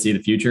actually really see the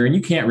future, and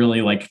you can't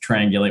really like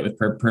triangulate with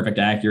perfect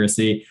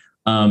accuracy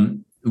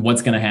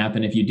what's going to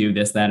happen if you do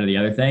this, that, or the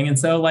other thing. And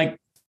so like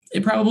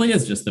it probably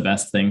is just the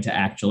best thing to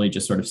actually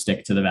just sort of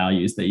stick to the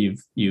values that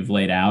you've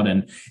laid out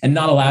and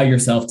not allow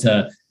yourself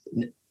to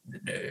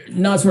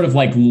not sort of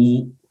like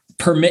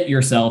permit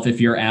yourself, if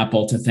you're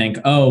Apple, to think,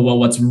 oh, well,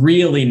 what's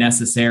really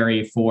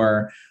necessary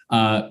for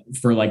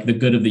like the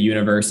good of the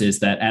universe is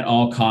that at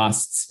all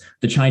costs,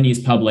 the Chinese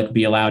public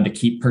be allowed to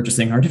keep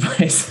purchasing our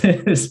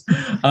devices.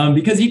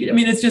 Because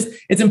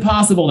it's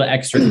impossible to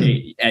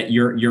extricate at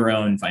your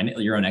own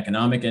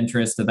economic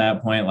interest at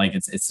that point. Like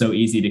it's so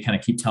easy to kind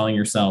of keep telling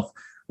yourself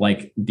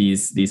like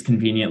these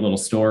convenient little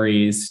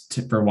stories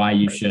for why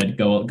you should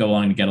go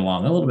along to get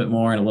along a little bit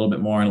more and a little bit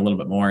more and a little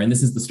bit more. And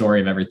this is the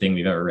story of everything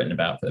we've ever written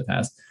about for the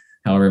past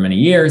however many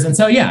years. And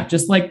so, yeah,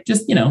 just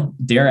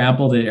dare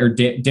Apple or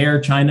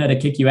dare China to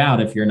kick you out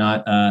if you're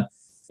not,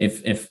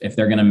 if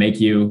they're going to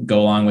make you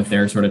go along with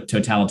their sort of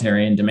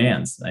totalitarian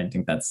demands. I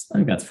think that's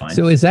fine.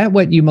 So is that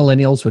what you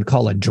millennials would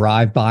call a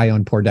drive-by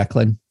on poor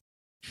Declan?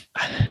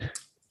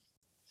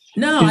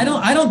 No, I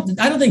don't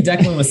think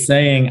Declan was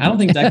saying.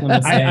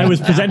 I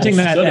was presenting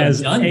that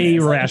as a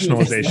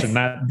rationalization,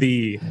 not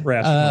the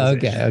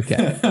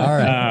rationalization. Okay. All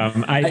right.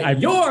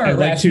 I'd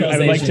like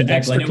to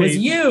extricate. It was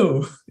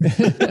you.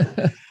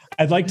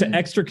 I'd like to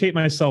extricate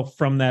myself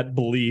from that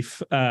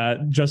belief,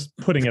 just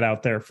putting it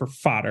out there for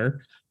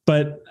fodder.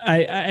 But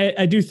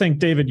I do think,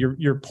 David,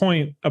 your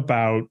point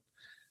about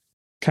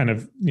kind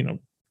of,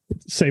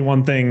 say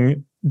one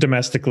thing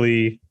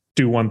domestically,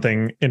 do one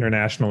thing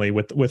internationally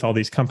with all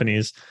these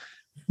companies,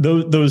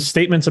 those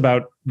statements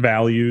about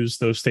values,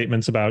 those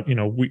statements about,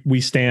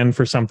 we stand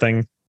for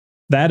something,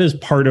 that is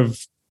part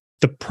of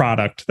the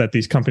product that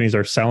these companies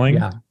are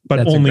selling,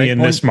 but only in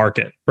this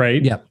market.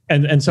 Right. Yeah.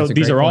 And so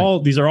these are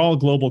all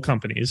global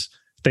companies.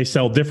 They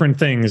sell different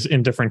things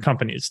in different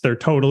companies. They're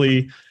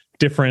totally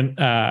different.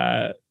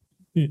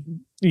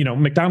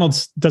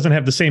 McDonald's doesn't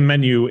have the same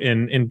menu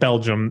in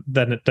Belgium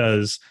than it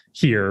does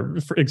here.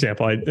 For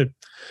example,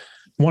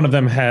 one of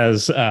them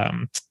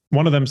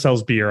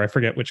sells beer. I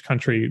forget which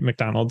country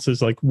McDonald's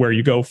is, like where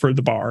you go for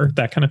the bar,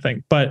 that kind of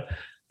thing. But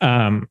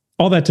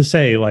all that to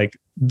say, like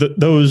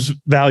those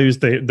values,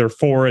 they're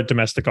for a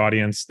domestic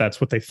audience.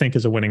 That's what they think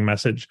is a winning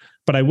message.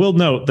 But I will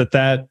note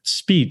that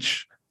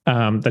speech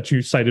that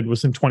you cited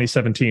was in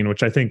 2017,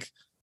 which I think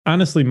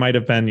honestly might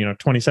have been,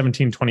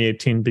 2017,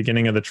 2018,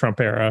 beginning of the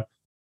Trump era,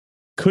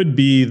 could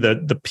be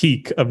the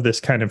peak of this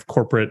kind of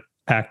corporate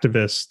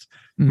activist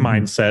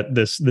mindset,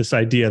 this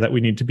idea that we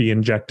need to be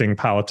injecting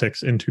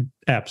politics into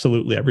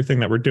absolutely everything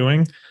that we're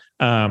doing.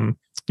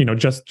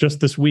 Just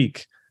this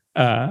week,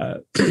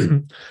 Bob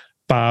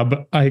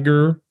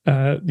Iger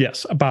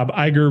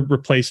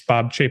replaced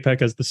Bob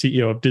Chapek as the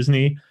CEO of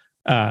Disney.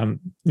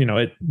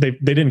 They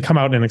didn't come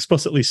out and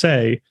explicitly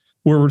say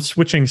we're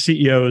switching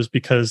CEOs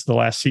because the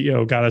last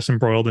CEO got us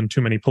embroiled in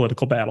too many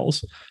political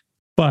battles,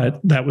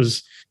 but that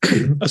was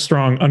a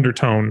strong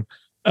undertone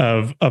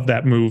of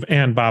that move.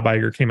 And Bob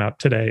Iger came out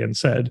today and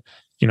said,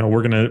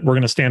 we're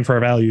gonna stand for our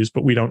values,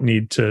 but we don't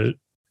need to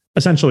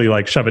essentially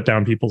like shove it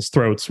down people's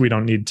throats. We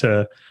don't need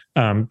to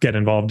get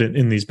involved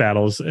in these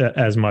battles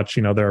as much.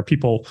 There are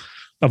people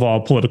of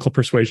all political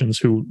persuasions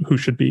who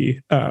should be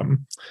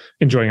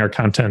enjoying our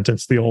content.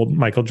 It's the old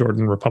Michael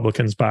Jordan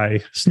Republicans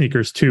buy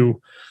sneakers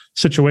too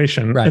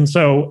situation. Right. And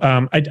so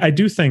I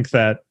do think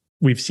that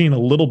we've seen a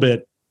little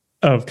bit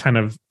of kind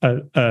of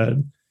a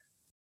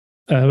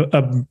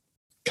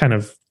kind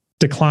of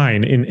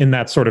decline in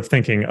that sort of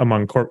thinking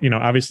among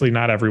obviously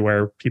not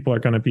everywhere people are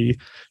going to be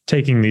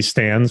taking these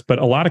stands, but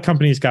a lot of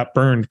companies got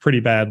burned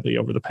pretty badly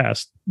over the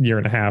past year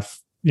and a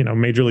half.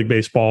 Major League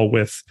Baseball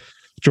with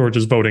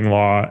Georgia's voting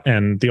law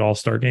and the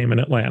All-Star game in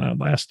Atlanta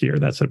last year.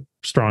 That's a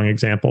strong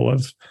example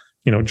of,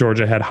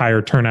 Georgia had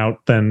higher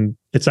turnout than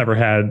it's ever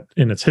had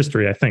in its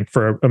history, I think,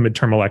 for a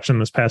midterm election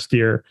this past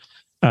year.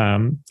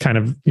 Kind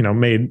of,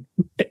 made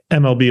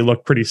MLB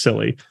look pretty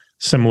silly.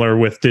 Similar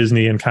with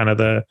Disney and kind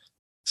of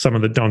some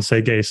of the don't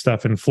say gay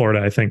stuff in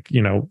Florida. I think,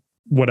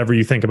 whatever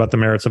you think about the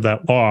merits of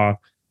that law,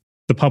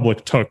 the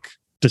public took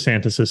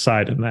DeSantis's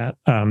side in that.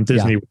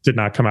 Disney did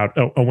not come out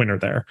a winner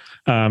there.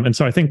 And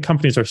so I think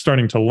companies are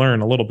starting to learn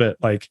a little bit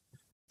like,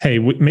 hey,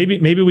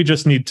 maybe we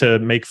just need to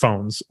make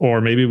phones,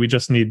 or maybe we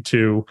just need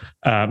to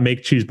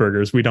make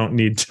cheeseburgers. We don't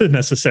need to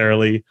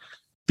necessarily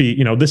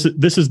be, this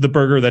is the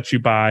burger that you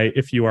buy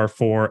if you are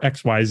for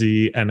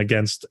XYZ and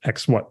against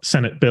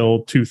Senate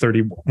Bill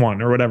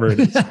 231 or whatever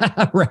it is.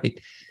 Right.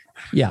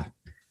 Yeah.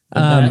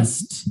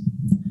 Best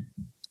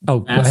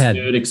go ahead.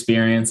 Food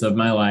experience of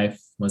my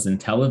life was in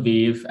Tel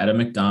Aviv at a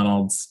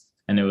McDonald's,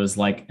 and it was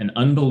like an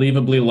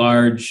unbelievably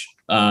large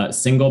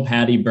single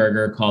patty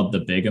burger called the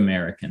Big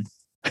American.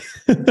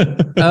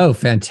 Oh,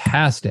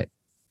 fantastic.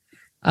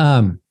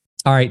 All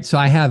right. So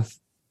I have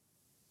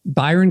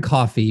Byron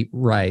Coffey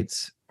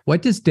writes,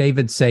 what does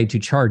David say to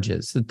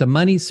charges that the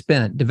money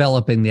spent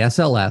developing the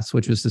SLS,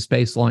 which was the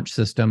space launch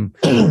system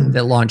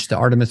that launched the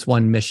Artemis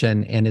 1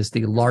 mission and is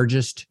the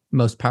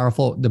most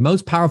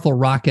powerful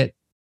rocket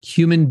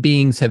human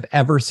beings have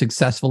ever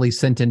successfully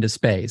sent into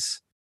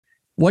space?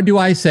 What do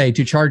I say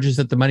to charges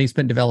that the money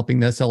spent developing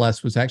the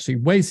SLS was actually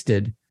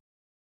wasted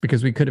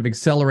because we could have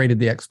accelerated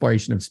the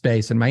exploration of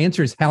space? And my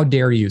answer is, how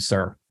dare you,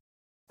 sir?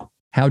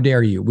 How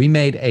dare you? We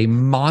made a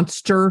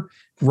monster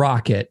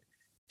rocket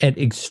at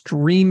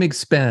extreme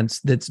expense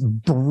that's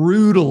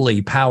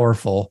brutally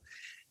powerful.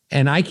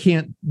 And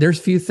there's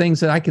few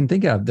things that I can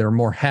think of that are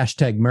more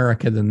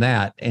 #America than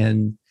that.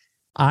 And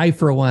I,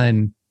 for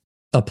one,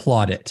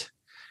 applaud it.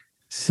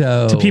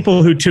 So to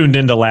people who tuned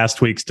into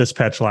last week's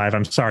Dispatch Live,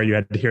 I'm sorry you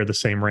had to hear the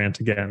same rant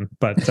again,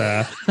 but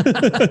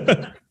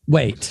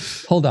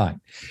wait, hold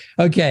on.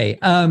 Okay.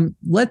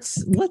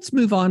 Let's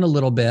move on a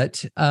little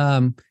bit.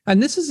 And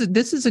this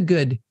is a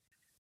good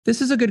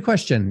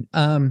question.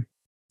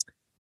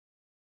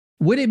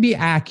 Would it be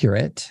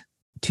accurate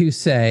to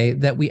say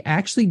that we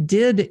actually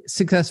did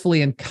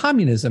successfully in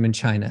communism in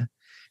China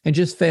and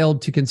just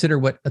failed to consider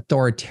what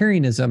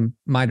authoritarianism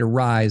might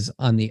arise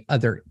on the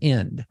other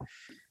end?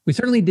 We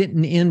certainly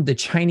didn't end the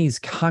Chinese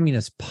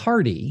Communist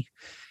Party,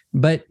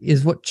 but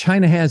is what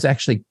China has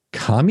actually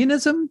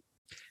communism?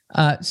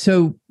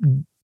 So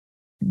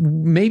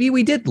maybe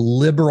we did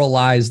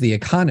liberalize the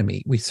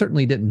economy. We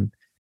certainly didn't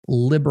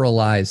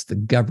liberalize the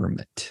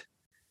government.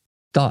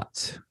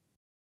 Thoughts?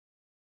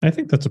 I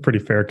think that's a pretty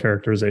fair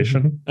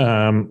characterization.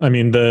 I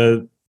mean,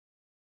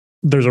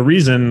 there's a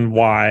reason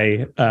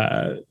why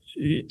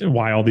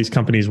all these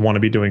companies want to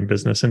be doing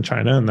business in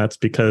China, and that's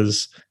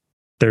because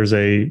there's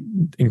a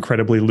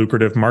incredibly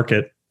lucrative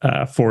market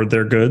for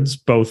their goods,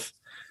 both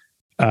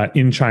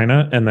in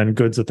China and then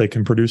goods that they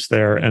can produce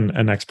there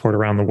and export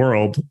around the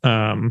world.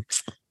 And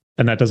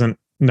that doesn't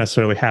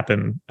necessarily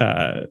happen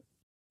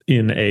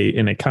in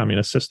a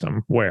communist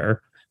system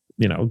where,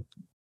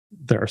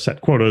 there are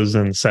set quotas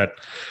and set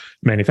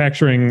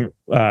manufacturing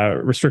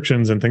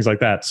restrictions and things like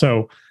that.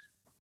 So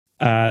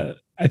I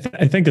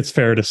think it's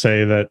fair to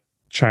say that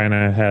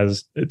China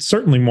it's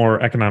certainly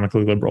more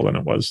economically liberal than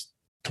it was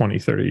 20,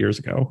 30 years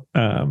ago.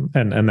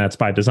 And that's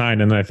by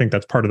design. And I think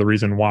that's part of the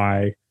reason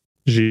why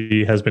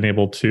Xi has been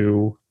able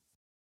to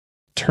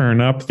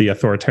turn up the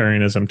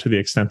authoritarianism to the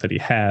extent that he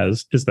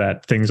has, is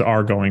that things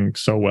are going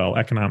so well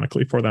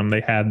economically for them.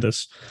 They had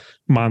this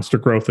monster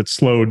growth that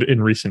slowed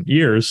in recent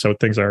years, so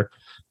things are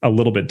a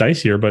little bit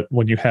dicier. But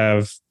when you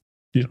have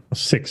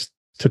 6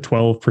 to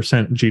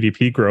 12%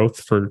 GDP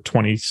growth for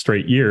 20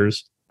 straight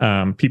years,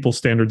 people's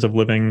standards of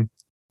living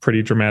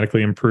pretty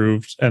dramatically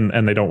improved,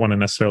 and they don't want to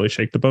necessarily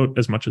shake the boat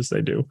as much as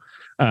they do.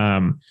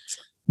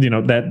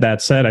 That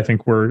said, I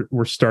think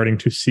we're starting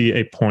to see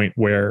a point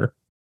where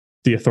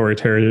the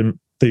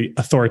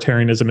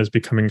authoritarianism is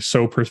becoming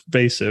so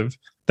pervasive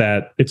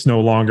that it's no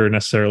longer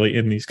necessarily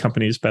in these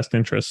companies' best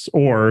interests,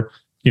 or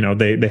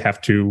they have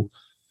to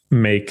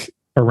make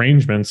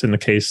arrangements in the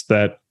case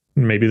that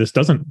maybe this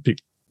doesn't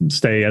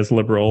stay as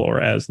liberal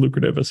or as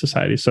lucrative a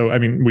society. So, I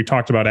mean, we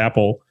talked about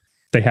Apple.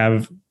 They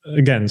have,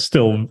 again,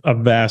 still a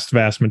vast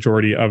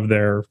majority of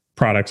their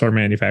products are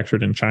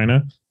manufactured in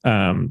China.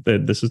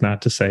 This is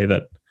not to say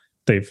that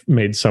they've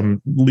made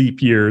some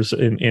leap years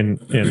in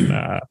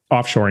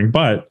offshoring,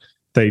 but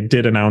they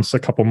did announce a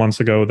couple months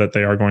ago that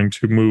they are going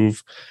to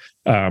move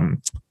a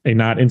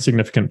not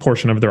insignificant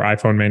portion of their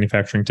iPhone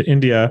manufacturing to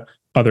India.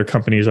 Other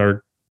companies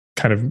are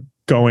kind of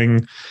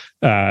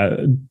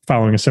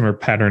following a similar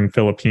pattern: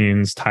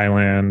 Philippines,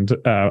 Thailand,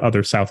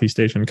 other Southeast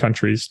Asian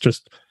countries,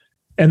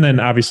 and then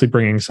obviously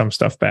bringing some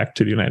stuff back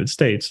to the United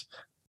States.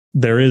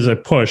 There is a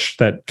push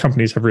that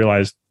companies have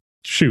realized,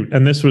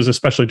 and this was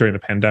especially during the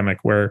pandemic,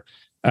 where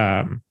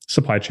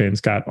supply chains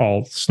got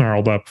all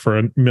snarled up for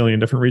a million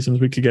different reasons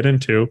we could get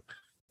into.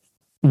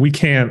 We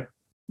can't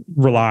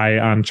rely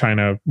on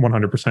China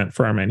 100%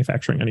 for our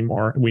manufacturing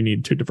anymore. We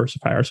need to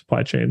diversify our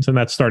supply chains, and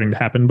that's starting to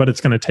happen, but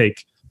it's going to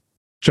take,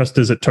 just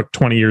as it took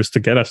 20 years to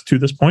get us to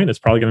this point, it's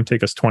probably going to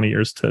take us 20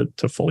 years to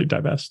fully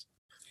divest.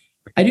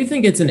 I do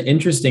think it's an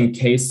interesting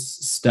case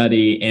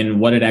study in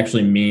what it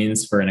actually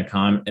means for an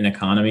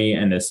economy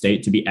and a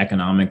state to be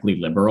economically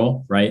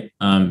liberal, right?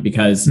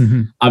 Because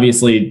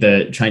obviously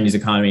the Chinese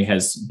economy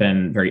has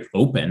been very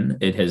open.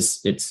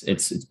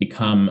 It's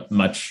become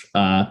much,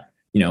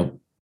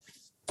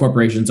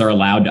 corporations are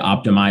allowed to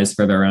optimize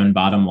for their own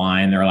bottom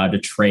line. They're allowed to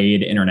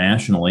trade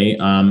internationally,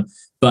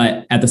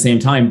 but at the same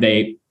time,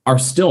 they are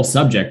still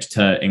subject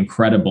to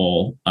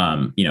incredible,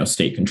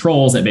 state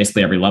controls at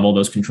basically every level.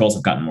 Those controls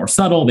have gotten more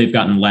subtle. They've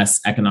gotten less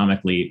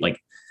economically,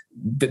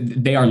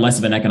 they are less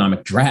of an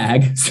economic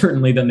drag,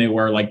 certainly, than they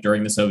were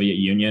during the Soviet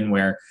Union,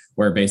 where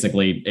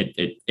basically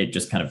it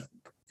just kind of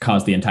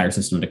caused the entire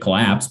system to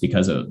collapse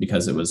because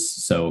it was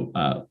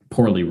so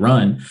poorly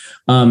run.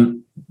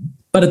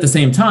 But at the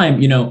same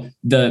time,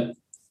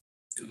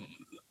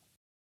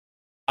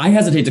 I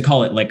hesitate to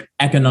call it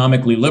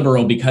economically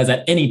liberal, because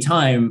at any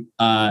time,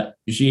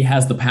 Xi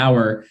has the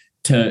power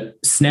to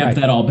snap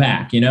that all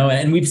back,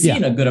 and we've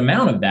seen a good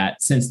amount of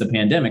that since the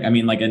pandemic. I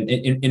mean, like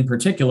in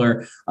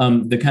particular,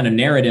 the kind of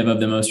narrative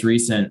of the most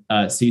recent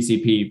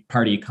CCP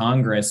party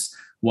Congress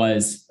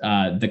was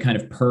the kind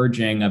of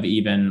purging of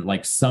even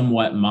like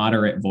somewhat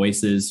moderate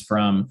voices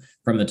from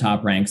the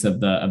top ranks of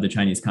the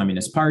Chinese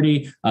Communist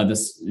Party.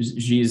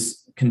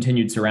 Xi's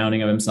continued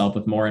surrounding of himself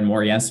with more and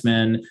more yes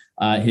men.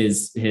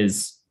 His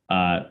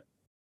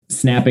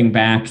snapping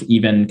back,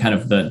 even kind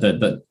of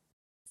the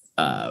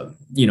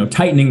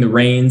tightening the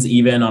reins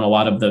even on a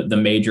lot of the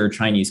major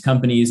Chinese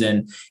companies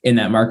in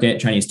that market,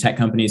 Chinese tech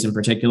companies in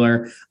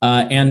particular,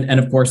 and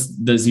of course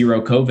the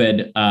zero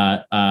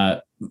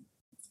COVID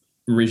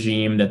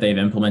regime that they've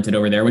implemented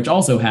over there, which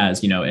also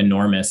has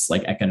enormous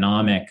like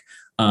economic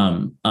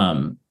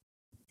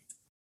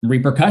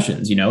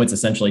repercussions. It's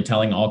essentially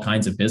telling all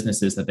kinds of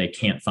businesses that they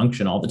can't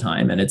function all the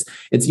time, and it's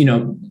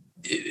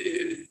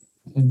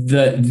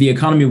the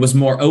economy was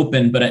more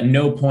open, but at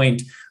no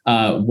point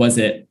was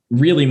it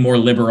really more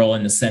liberal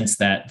in the sense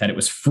that it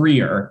was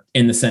freer,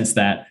 in the sense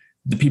that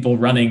the people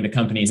running the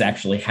companies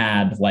actually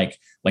had like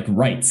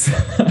rights,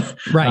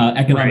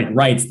 economic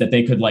rights that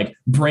they could like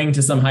bring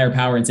to some higher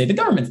power and say the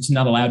government's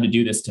not allowed to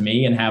do this to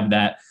me, and have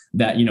that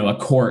a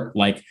court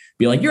like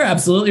be like you're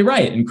absolutely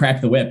right and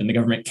crack the whip, and the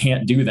government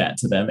can't do that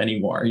to them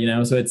anymore.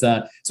 So it's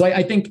so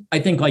I think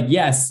like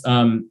yes,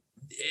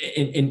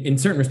 in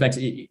certain respects.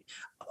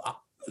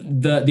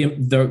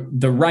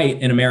 The right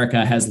in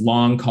America has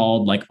long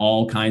called like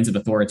all kinds of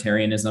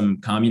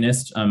authoritarianism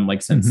communist,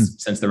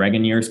 since the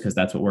Reagan years, because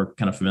that's what we're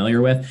kind of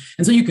familiar with.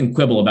 And so you can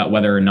quibble about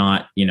whether or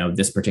not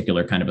this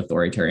particular kind of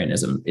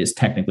authoritarianism is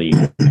technically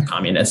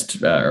communist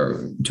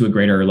to a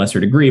greater or lesser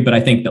degree. But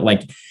I think that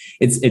like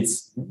it's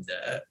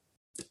the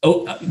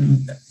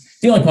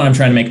only point I'm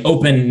trying to make,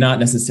 open not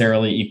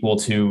necessarily equal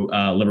to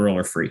liberal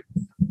or free.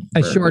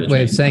 A short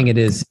way of saying it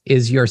is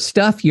your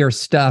stuff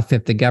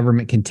if the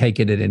government can take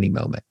it at any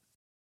moment.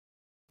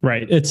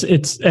 Right.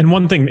 It's and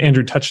one thing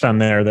Andrew touched on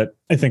there that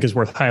I think is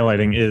worth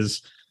highlighting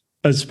is,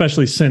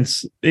 especially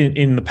since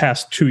in the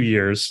past 2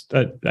 years,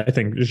 I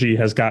think Xi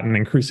has gotten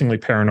increasingly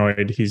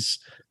paranoid. You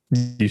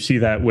see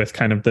that with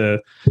kind of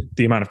the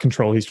amount of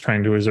control he's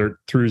trying to exert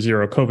through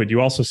zero COVID. You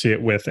also see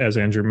it with, as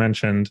Andrew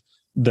mentioned,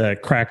 the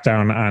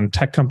crackdown on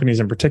tech companies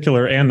in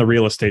particular, and the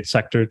real estate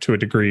sector to a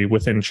degree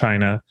within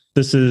China.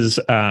 This is,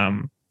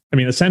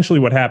 essentially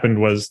what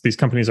happened was these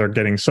companies are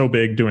getting so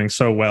big, doing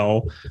so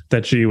well,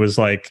 that Xi was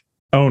like,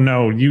 oh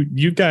no,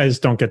 you guys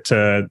don't get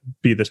to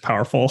be this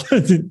powerful.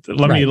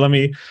 Let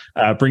me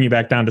bring you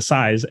back down to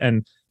size.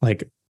 And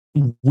like,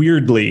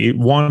 weirdly,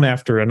 one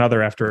after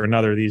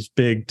another, these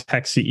big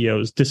tech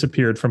CEOs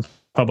disappeared from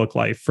public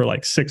life for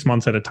like 6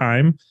 months at a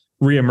time,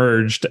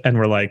 reemerged, and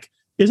were like,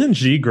 isn't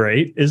Xi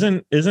great?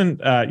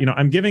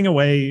 I'm giving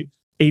away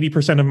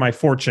 80% of my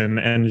fortune,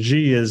 and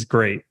Xi is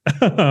great.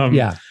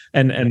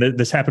 And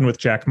this happened with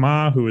Jack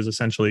Ma, who is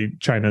essentially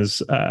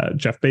China's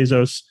Jeff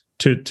Bezos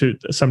to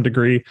some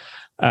degree.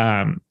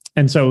 And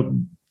so,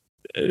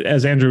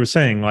 as Andrew was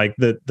saying, like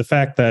the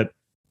fact that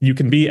you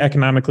can be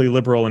economically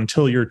liberal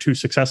until you're too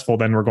successful,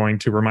 then we're going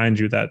to remind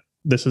you that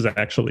this is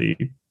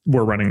actually,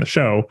 we're running the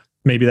show.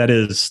 Maybe that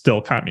is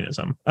still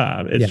communism.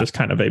 It's just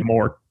kind of a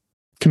more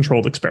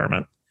controlled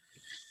experiment.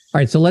 All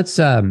right, so let's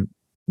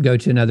go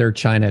to another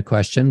China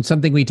question.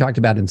 Something we talked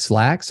about in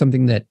Slack,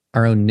 something that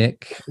our own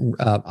Nick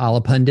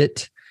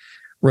Alapundit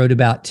wrote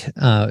about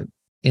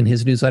in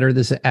his newsletter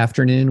this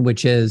afternoon,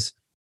 which is,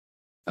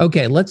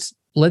 okay, let's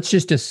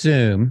just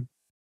assume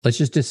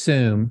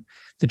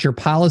that your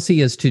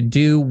policy is to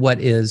do what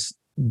is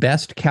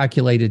best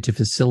calculated to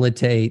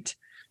facilitate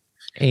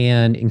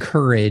and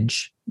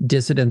encourage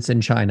dissidents in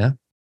China,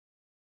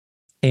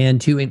 and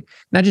to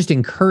not just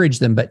encourage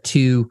them, but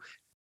to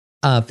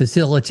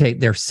facilitate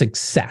their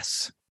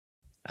success.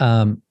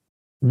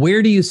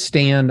 Where do you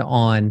stand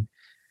on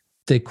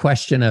the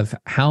question of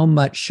how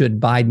much should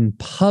Biden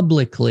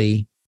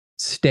publicly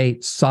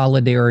state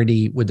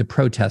solidarity with the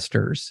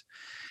protesters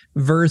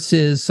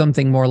versus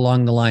something more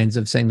along the lines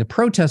of saying the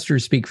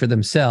protesters speak for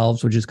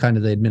themselves, which is kind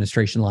of the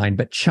administration line,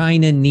 but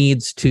China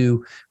needs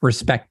to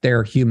respect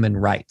their human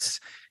rights,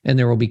 and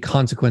there will be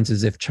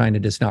consequences if China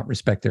does not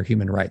respect their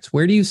human rights.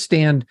 Where do you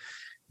stand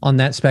on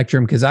that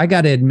spectrum? Because I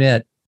got to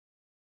admit,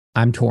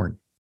 I'm torn.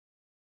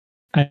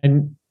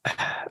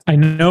 I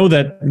know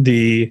that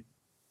the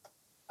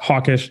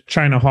hawkish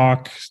China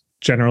hawk,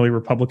 generally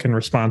Republican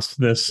response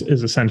to this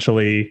is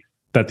essentially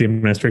that the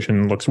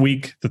administration looks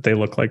weak, that they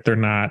look like they're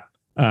not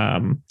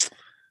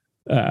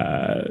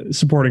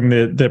supporting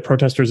the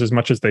protesters as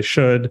much as they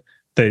should.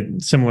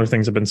 Similar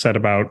things have been said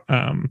about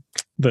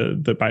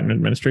the Biden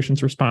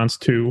administration's response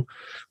to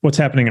what's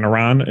happening in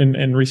Iran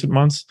in recent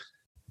months.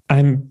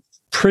 I'm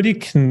pretty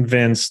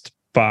convinced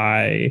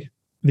by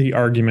the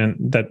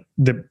argument that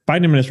the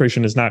Biden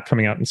administration is not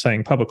coming out and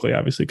saying publicly,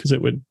 obviously, because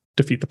it would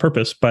defeat the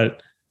purpose,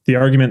 but the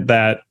argument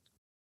that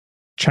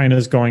China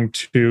is going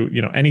to,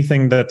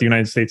 anything that the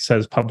United States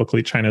says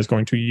publicly, China is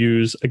going to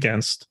use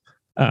against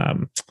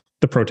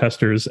the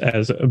protesters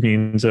as a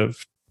means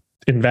of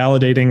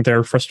invalidating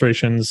their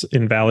frustrations,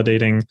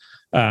 invalidating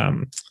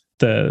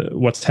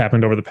what's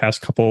happened over the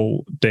past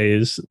couple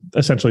days,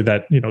 essentially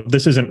that,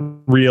 this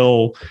isn't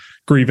real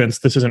grievance.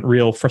 This isn't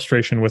real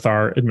frustration with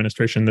our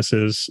administration. This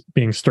is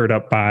being stirred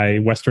up by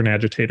Western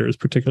agitators,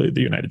 particularly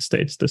the United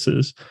States. This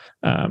is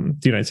the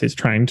United States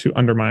trying to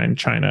undermine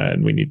China.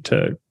 And we need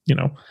to,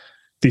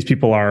 these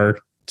people are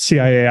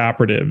CIA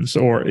operatives,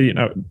 or,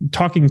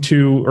 talking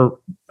to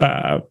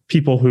or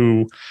people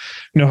who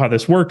know how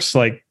this works.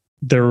 Like,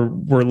 there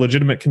were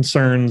legitimate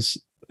concerns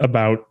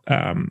about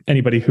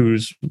anybody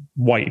who's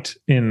white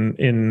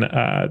in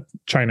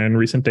China in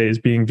recent days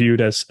being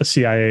viewed as a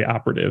CIA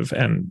operative,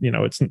 and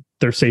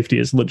their safety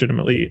is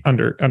legitimately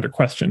under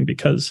question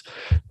because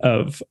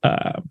of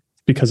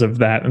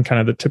that, and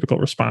kind of the typical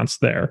response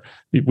there.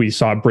 We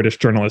saw a British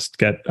journalist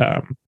get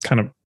kind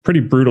of pretty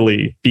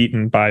brutally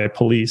beaten by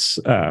police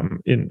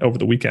over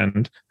the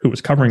weekend, who was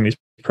covering these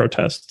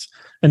protests.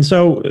 And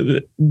so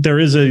there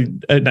is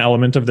an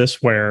element of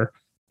this where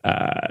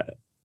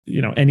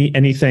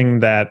anything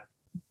that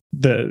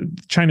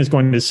China is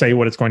going to say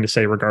what it's going to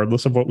say,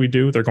 regardless of what we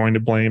do. They're going to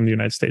blame the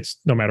United States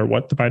no matter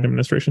what the Biden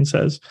administration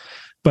says.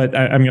 But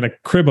I'm going to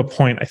crib a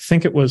point. I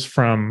think it was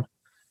from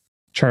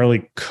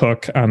Charlie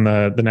Cook on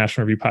the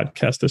National Review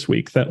podcast this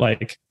week, that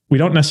like, we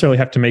don't necessarily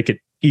have to make it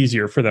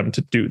easier for them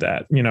to do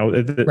that.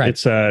 Right.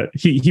 It's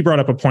he brought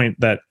up a point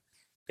that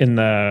in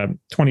the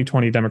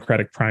 2020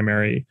 Democratic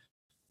primary,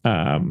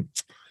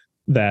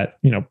 that,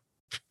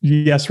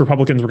 yes,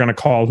 Republicans were going to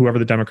call whoever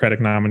the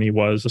Democratic nominee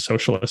was a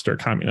socialist or a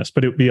communist,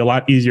 but it would be a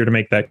lot easier to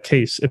make that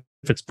case if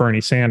it's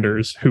Bernie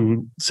Sanders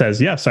who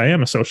says, yes, I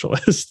am a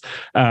socialist.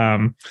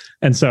 And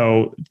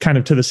so kind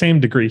of to the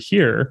same degree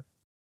here,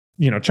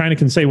 China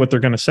can say what they're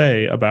going to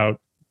say about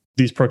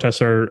these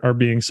protests are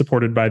being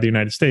supported by the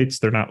United States.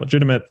 They're not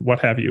legitimate,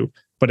 what have you.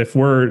 But if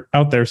we're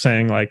out there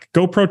saying like,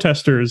 go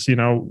protesters,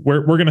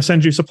 we're going to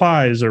send you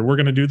supplies, or we're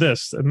going to do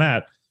this and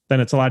that, then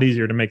it's a lot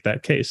easier to make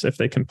that case if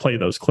they can play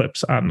those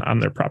clips on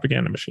their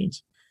propaganda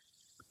machines.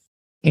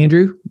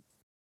 Andrew,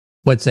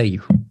 what say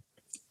you?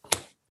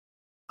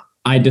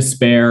 I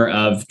despair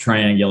of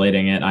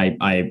triangulating it.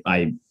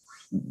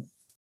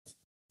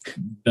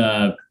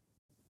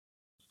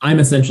 I'm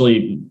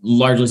essentially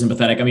largely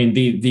sympathetic. I mean,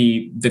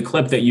 the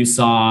clip that you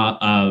saw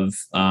of,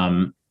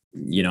 I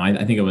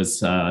think it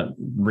was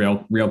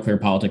Real Clear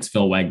Politics,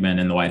 Phil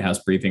Wegman in the White House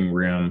briefing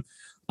room,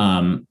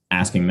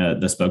 asking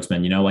the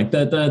spokesman, like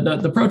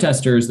the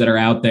protesters that are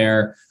out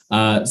there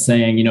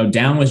saying,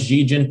 down with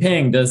Xi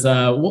Jinping. Does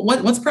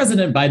what's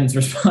President Biden's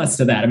response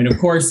to that? I mean, of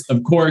course,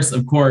 the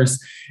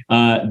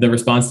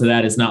response to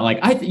that is not like,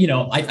 I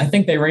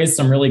think they raised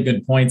some really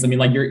good points. I mean,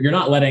 like you're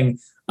not letting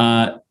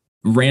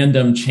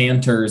random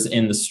chanters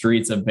in the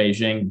streets of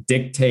Beijing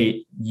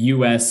dictate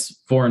U.S.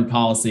 foreign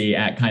policy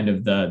at kind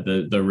of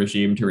the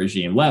regime to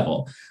regime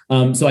level.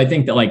 So I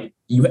think that like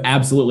you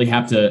absolutely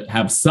have to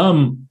have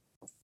some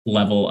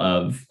level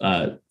of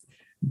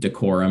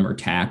decorum or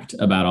tact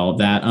about all of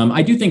that.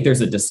 I do think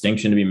there's a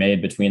distinction to be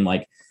made between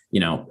like,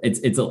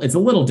 it's a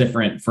little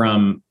different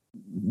from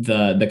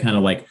the kind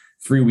of like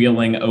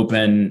freewheeling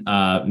open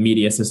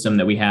media system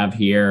that we have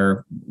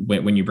here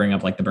when you bring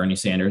up like the Bernie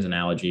Sanders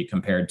analogy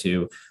compared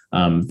to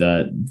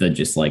the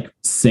just like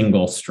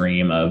single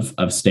stream of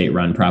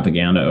state-run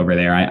propaganda over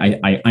there.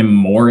 I'm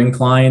more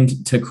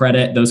inclined to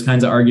credit those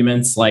kinds of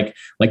arguments like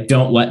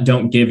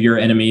don't give your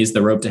enemies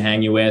the rope to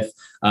hang you with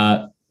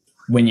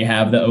when you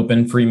have the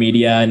open free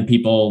media and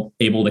people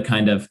able to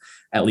kind of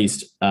at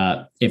least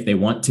if they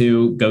want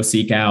to go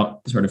seek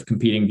out sort of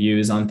competing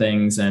views on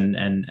things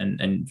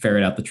and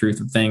ferret out the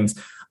truth of things.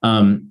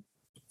 Don't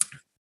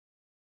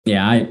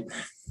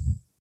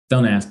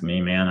ask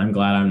me, man. I'm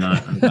glad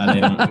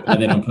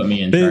they don't put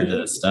me in charge of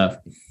this stuff.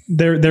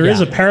 There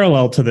is a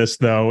parallel to this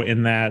though,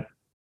 in that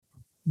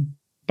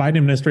Biden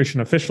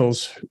administration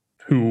officials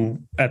who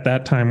at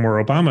that time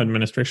were Obama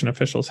administration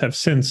officials have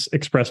since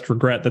expressed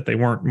regret that they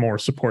weren't more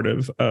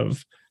supportive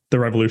of the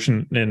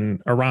revolution in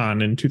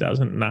Iran in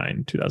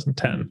 2009,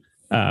 2010,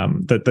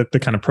 the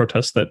kind of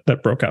protests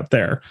that broke out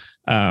there.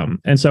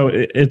 And so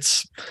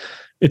it's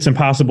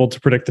impossible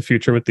to predict the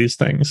future with these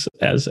things,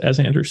 as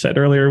Andrew said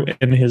earlier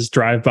in his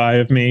drive-by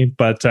of me.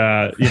 But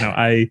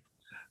I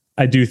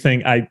do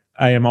think I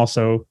am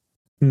also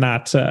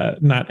not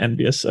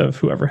envious of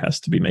whoever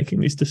has to be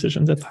making these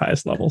decisions at the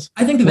highest levels.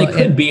 I think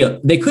that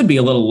they could be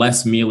a little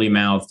less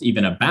mealy-mouthed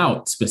even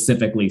about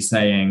specifically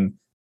saying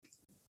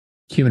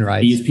human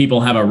rights. These people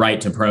have a right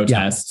to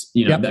protest.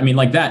 I mean,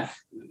 like that.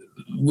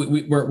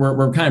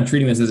 We're kind of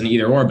treating this as an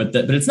either or, but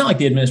it's not like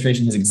the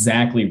administration has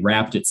exactly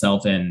wrapped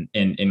itself in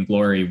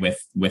glory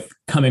with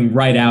coming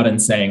right out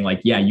and saying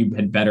like, yeah, you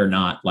had better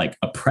not like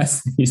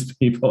oppress these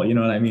people. You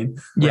know what I mean?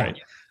 Yeah.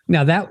 Right.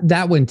 Now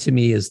that one to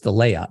me is the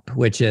layup,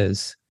 which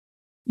is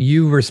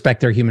you respect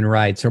their human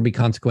rights. There'll be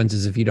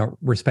consequences if you don't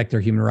respect their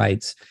human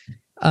rights.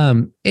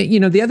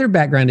 The other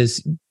background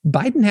is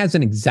Biden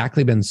hasn't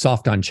exactly been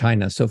soft on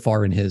China so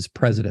far in his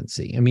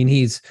presidency. I mean,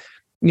 he's,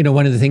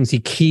 one of the things he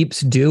keeps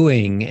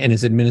doing and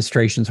his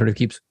administration sort of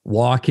keeps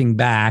walking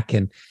back.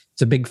 And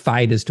it's a big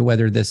fight as to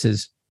whether this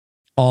is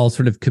all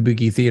sort of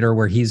kabuki theater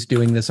where he's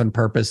doing this on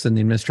purpose and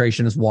the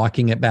administration is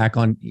walking it back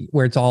on,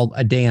 where it's all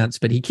a dance.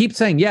 But he keeps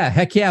saying, yeah,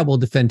 heck yeah, we'll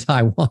defend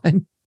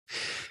Taiwan,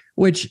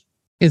 which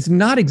is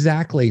not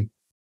exactly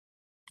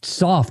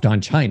soft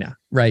on China,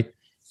 right?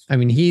 I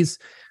mean, he's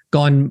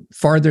gone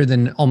farther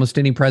than almost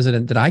any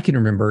president that I can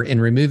remember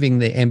in removing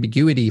the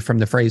ambiguity from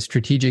the phrase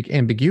strategic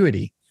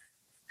ambiguity.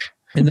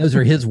 And those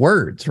are his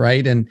words,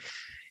 right? And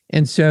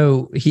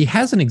so he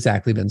hasn't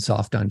exactly been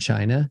soft on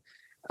China.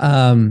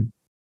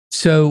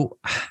 So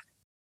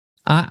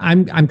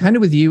I'm kind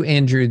of with you,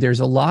 Andrew. There's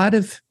a lot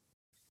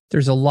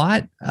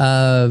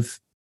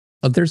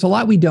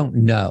we don't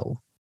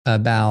know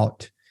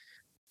about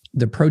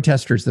the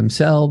protesters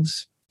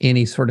themselves,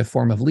 any sort of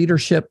form of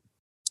leadership,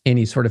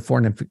 any sort of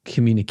form of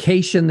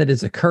communication that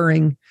is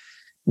occurring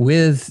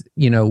with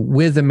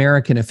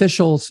American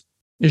officials.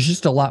 There's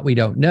just a lot we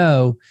don't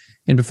know.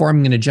 And before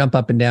I'm going to jump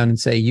up and down and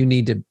say, you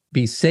need to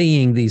be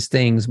saying these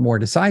things more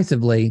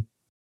decisively,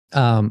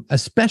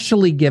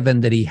 especially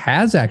given that he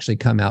has actually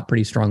come out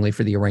pretty strongly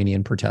for the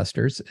Iranian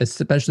protesters,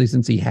 especially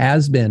since he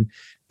has been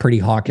pretty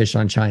hawkish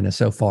on China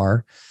so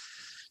far.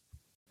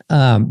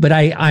 But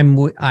I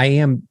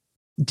am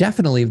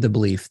definitely of the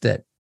belief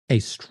that a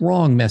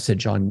strong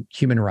message on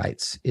human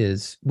rights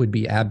would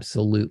be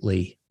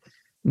absolutely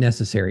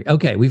necessary.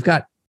 Okay, we've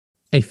got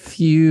a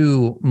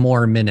few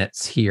more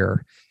minutes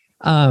here.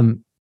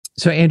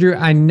 So Andrew,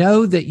 I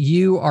know that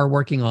you are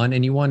working on,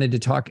 and you wanted to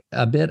talk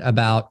a bit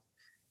about,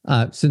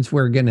 since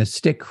we're going to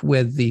stick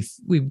with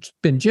we've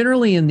been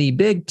generally in the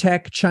big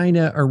tech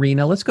China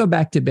arena. Let's go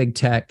back to big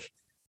tech.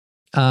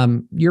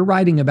 You're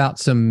writing about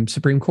some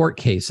Supreme Court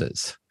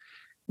cases.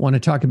 Want to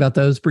talk about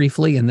those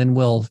briefly, and then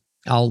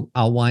I'll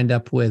wind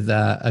up with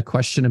a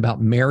question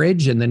about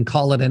marriage, and then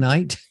call it a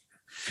night.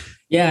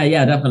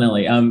 Yeah,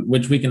 definitely.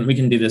 Which we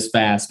can do this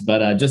fast,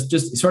 but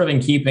just sort of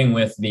in keeping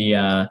with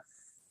the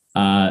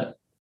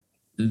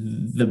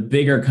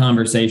bigger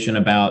conversation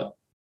about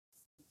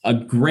a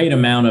great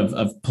amount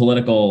of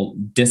political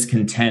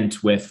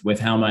discontent with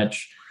how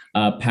much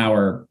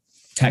power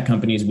tech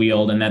companies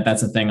wield, and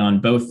that's a thing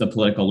on both the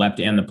political left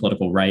and the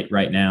political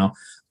right now.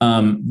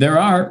 There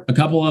are a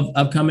couple of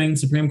upcoming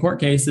Supreme Court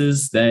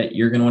cases that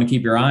you're going to want to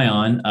keep your eye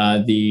on.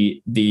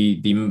 The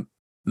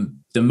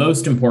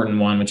most important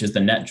one, which is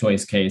the net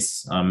choice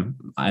case,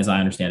 as I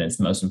understand it, it's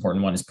the most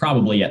important one, is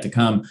probably yet to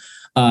come.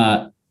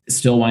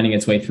 Still winding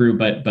its way through,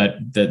 but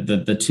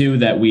the two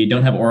that we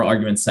don't have oral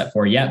arguments set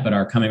for yet, but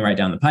are coming right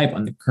down the pipe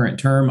on the current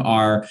term,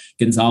 are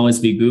Gonzalez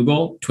v.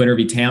 Google, Twitter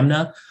v.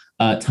 Tamna.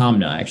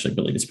 Tamna, I actually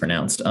believe it's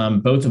pronounced,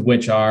 both of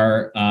which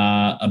are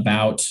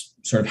about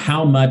sort of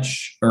how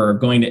much, or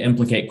going to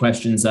implicate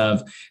questions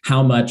of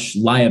how much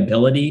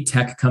liability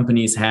tech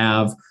companies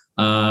have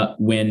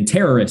when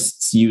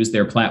terrorists use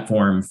their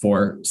platform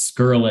for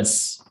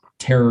scurrilous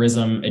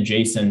terrorism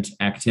adjacent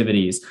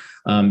activities,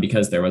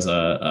 because there was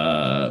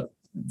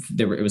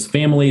it was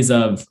families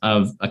of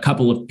a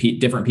couple of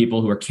different people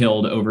who were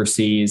killed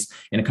overseas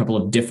in a couple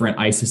of different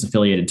ISIS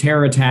affiliated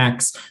terror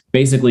attacks,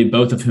 basically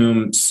both of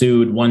whom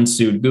sued. One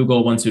sued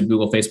Google,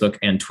 Facebook,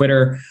 and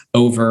Twitter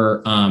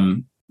over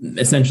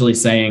essentially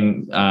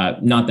saying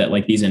not that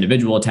like these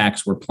individual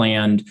attacks were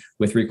planned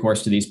with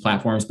recourse to these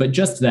platforms, but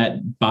just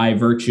that by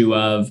virtue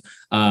of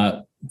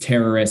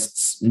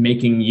terrorists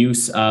making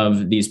use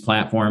of these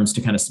platforms to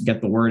kind of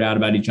get the word out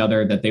about each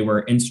other, that they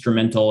were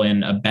instrumental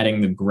in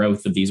abetting the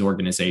growth of these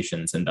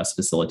organizations and thus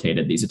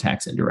facilitated these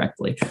attacks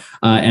indirectly.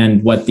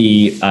 And what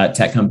the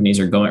tech companies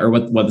are going, or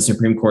what the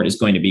Supreme Court is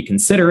going to be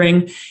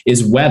considering,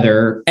 is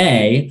whether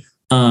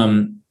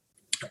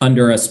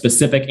under a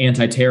specific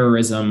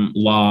anti-terrorism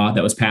law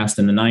that was passed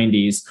in the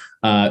 90s,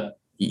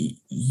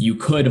 you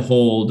could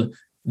hold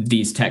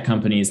these tech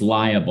companies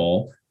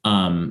liable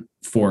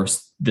for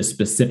the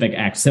specific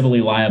act,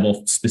 civilly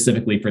liable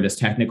specifically for this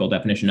technical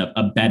definition of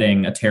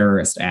abetting a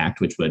terrorist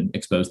act, which would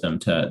expose them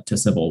to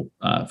civil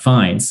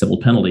fines, civil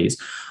penalties.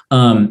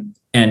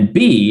 And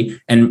B,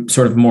 and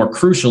sort of more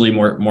crucially,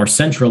 more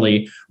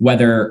centrally,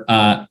 whether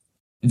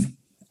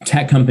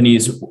tech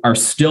companies are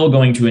still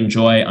going to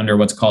enjoy, under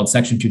what's called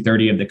Section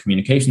 230 of the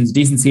Communications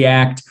Decency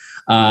Act,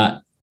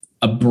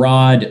 a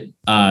broad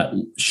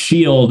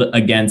shield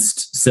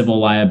against civil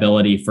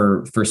liability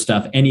for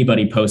stuff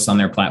anybody posts on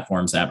their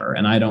platforms ever.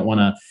 And I don't want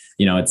to,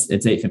 it's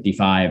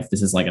 8:55.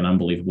 This is like an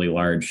unbelievably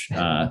large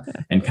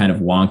and kind of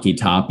wonky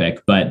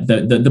topic. But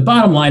the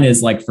bottom line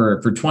is, like, for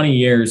 20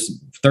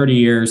 years, 30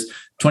 years,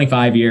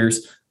 25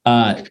 years,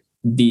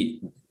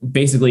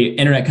 basically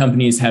internet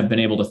companies have been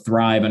able to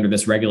thrive under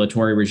this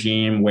regulatory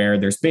regime where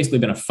there's basically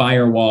been a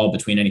firewall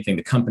between anything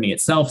the company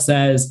itself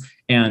says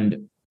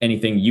and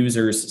anything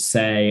users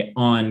say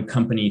on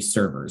company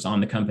servers, on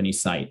the company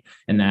site.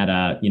 And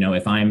that,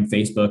 if I'm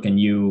Facebook and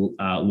you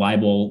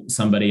libel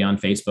somebody on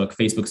Facebook,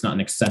 Facebook's not an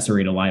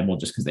accessory to libel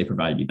just because they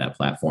provided you that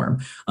platform.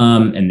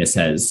 And this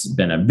has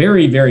been a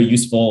very, very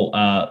useful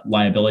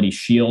liability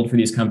shield for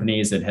these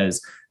companies. It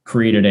has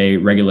created a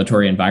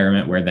regulatory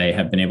environment where they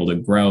have been able to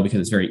grow because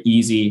it's very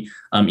easy.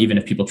 Even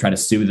if people try to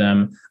sue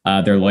them,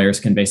 their lawyers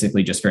can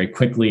basically just very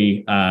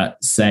quickly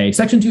say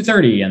Section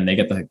 230, and they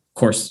get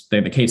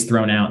the case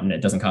thrown out, and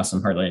it doesn't cost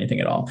them hardly anything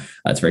at all.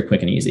 It's very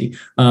quick and easy.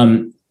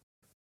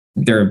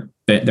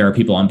 There are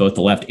people on both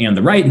the left and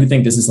the right who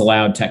think this has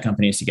allowed tech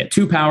companies to get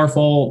too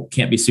powerful,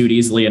 can't be sued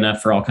easily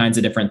enough for all kinds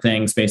of different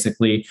things,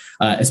 basically,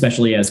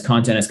 especially as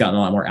content has gotten a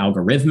lot more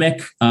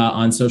algorithmic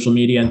on social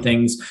media and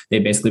things. They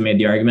basically made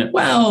the argument,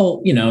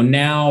 well,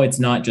 now it's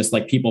not just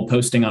like people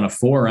posting on a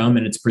forum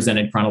and it's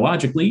presented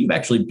chronologically. You've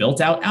actually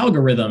built out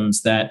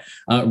algorithms that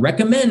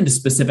recommend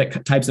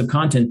specific types of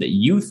content that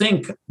you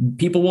think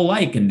people will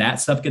like, and that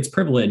stuff gets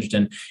privileged.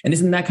 And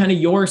isn't that kind of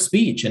your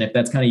speech? And if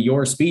that's kind of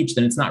your speech,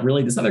 then it's not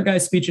really this other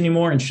guy's speech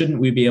anymore. And shouldn't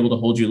we be able to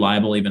hold you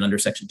liable even under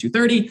Section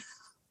 230?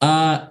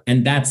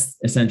 And that's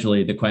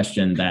essentially the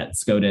question that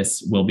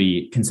SCOTUS will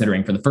be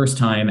considering for the first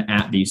time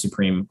at the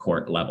Supreme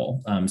Court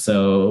level.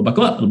 So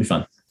buckle up, it'll be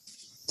fun.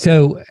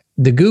 So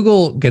the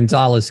Google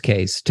Gonzalez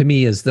case, to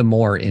me, is the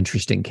more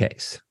interesting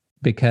case,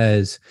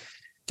 because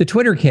the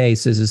Twitter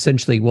case is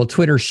essentially, well,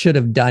 Twitter should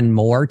have done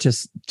more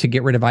just to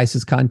get rid of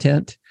ISIS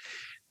content.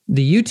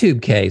 The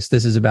YouTube case,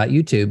 this is about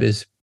YouTube,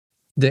 is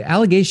the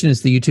allegation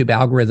is the YouTube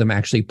algorithm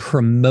actually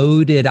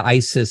promoted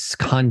ISIS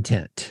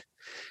content.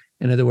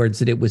 In other words,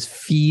 that it was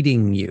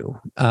feeding you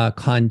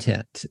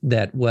content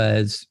that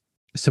was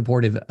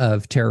supportive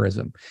of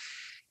terrorism.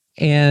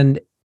 And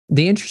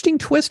the interesting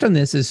twist on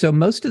this is, so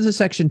most of the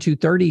Section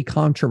 230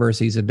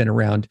 controversies have been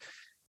around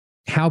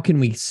how can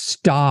we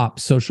stop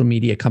social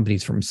media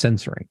companies from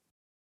censoring?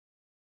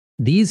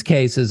 These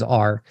cases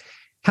are,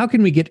 how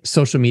can we get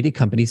social media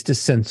companies to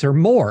censor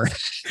more?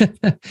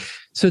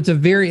 So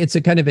it's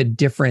a kind of a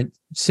different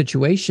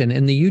situation.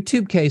 And the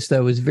YouTube case,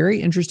 though, is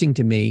very interesting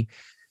to me,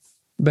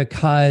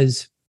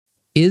 because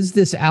is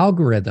this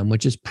algorithm,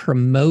 which is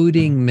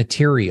promoting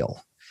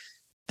material,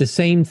 the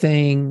same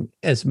thing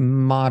as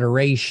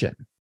moderation?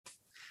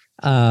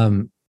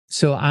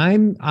 So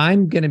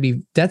I'm going to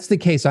be, that's the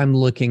case I'm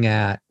looking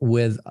at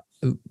with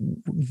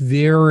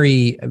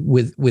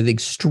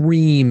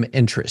extreme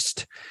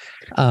interest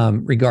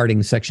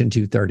regarding Section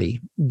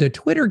 230. The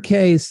Twitter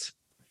case,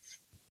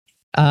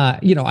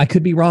 I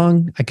could be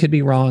wrong.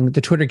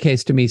 The Twitter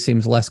case to me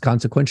seems less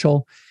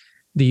consequential.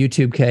 The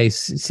YouTube case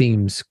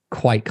seems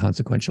quite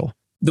consequential.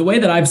 The way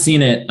that I've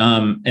seen it,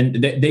 and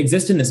they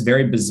exist in this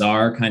very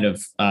bizarre kind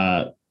of,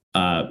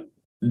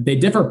 they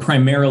differ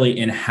primarily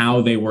in how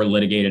they were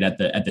litigated at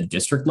the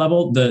district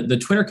level. The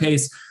Twitter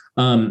case,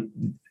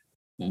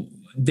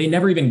 they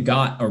never even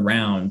got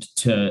around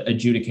to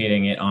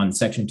adjudicating it on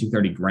Section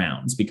 230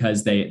 grounds,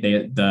 because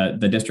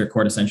the district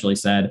court essentially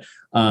said,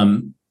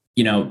 not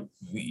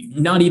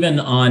even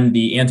on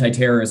the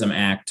Anti-Terrorism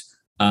Act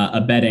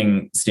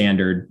abetting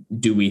standard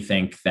do we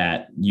think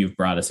that you've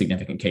brought a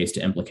significant case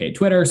to implicate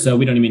Twitter. So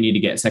we don't even need to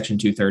get Section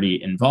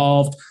 230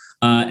 involved.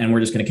 And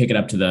we're just going to kick it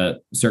up to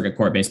the circuit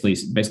court, basically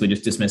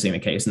just dismissing the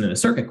case. And then the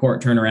circuit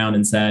court turned around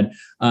and said,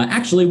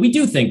 actually, we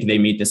do think they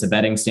meet this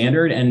abetting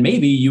standard, and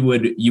maybe you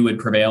would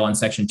prevail on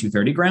Section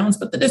 230 grounds.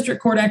 But the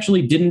district court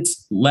actually didn't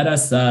let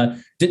us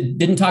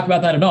didn't talk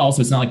about that at all. So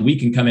it's not like we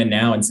can come in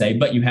now and say,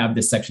 but you have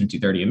this Section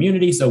 230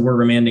 immunity. So we're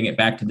remanding it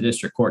back to the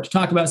district court to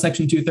talk about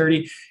Section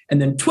 230. And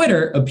then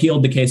Twitter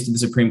appealed the case to the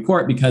Supreme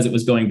Court because it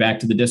was going back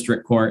to the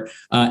district court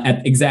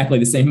at exactly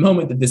the same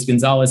moment that this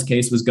Gonzalez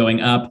case was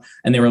going up.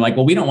 And they were like,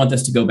 well, we don't want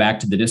this to go back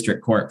to the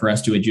district court for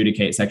us to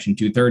adjudicate Section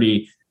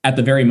 230 at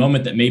the very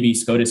moment that maybe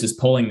SCOTUS is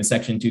pulling the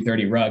Section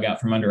 230 rug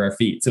out from under our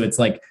feet. So it's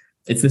like,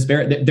 it's this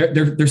very,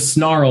 they're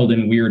snarled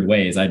in weird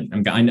ways. I said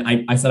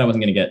I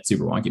wasn't going to get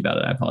super wonky about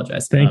it. I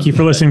apologize. Thank you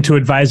for listening to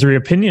Advisory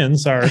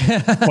Opinions, our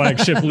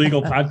flagship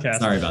legal podcast.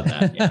 Sorry about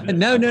that. Yeah,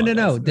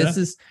 no. This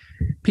is,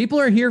 people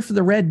are here for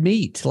the red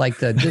meat.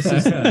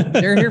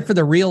 They're here for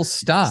the real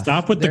stuff.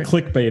 Stop with the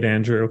clickbait,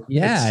 Andrew.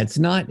 Yeah, it's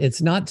not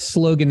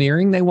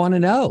sloganeering. They want to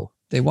know.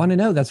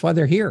 That's why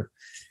they're here.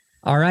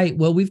 All right.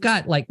 Well, we've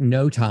got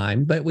no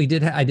time, but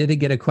I did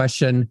get a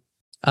question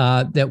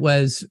that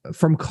was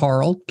from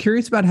Carl.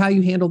 Curious about how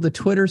you handled the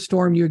Twitter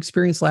storm you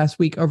experienced last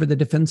week over the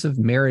defensive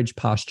marriage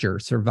posture.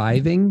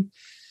 Surviving?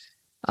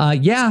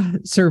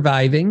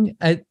 Surviving.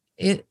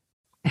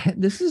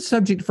 This is a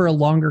subject for a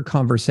longer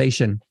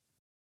conversation.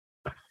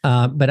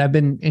 But I've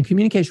been in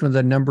communication with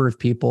a number of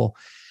people,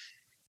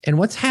 and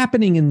what's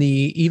happening in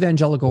the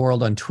evangelical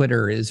world on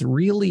Twitter is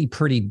really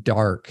pretty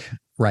dark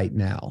right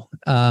now.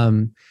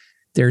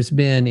 There's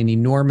been an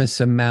enormous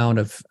amount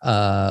a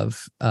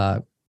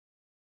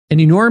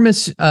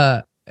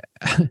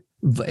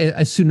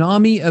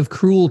tsunami of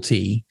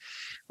cruelty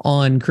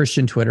on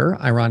Christian Twitter,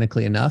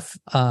 ironically enough,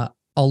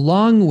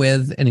 along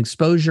with an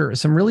exposure,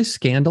 some really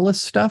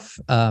scandalous stuff,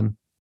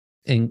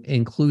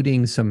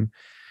 including some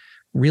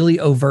really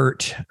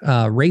overt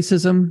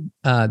racism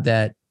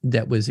that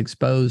was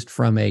exposed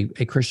from a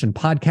Christian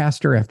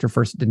podcaster after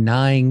first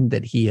denying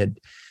that he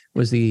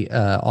was the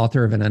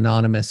author of an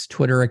anonymous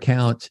Twitter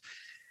account.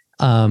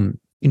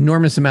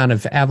 Enormous amount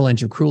of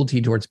avalanche of cruelty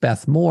towards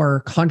Beth Moore,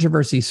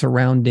 controversy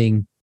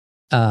surrounding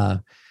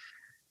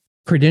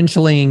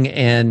credentialing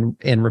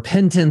and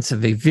repentance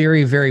of a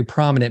very, very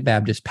prominent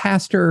Baptist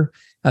pastor,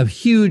 a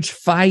huge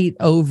fight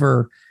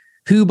over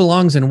who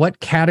belongs in what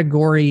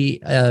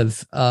category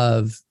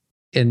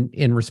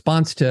in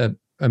response to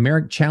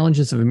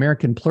challenges of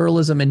American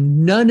pluralism,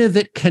 and none of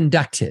it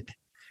conducted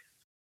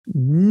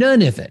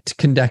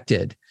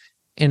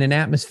in an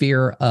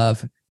atmosphere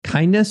of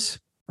kindness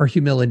or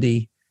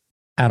humility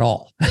at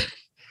all.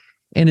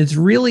 And it's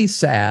really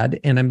sad.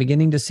 And I'm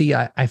beginning to see,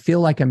 I feel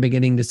like I'm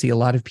beginning to see a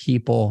lot of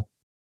people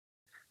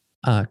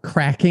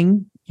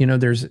cracking. You know,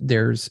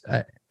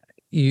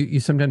 you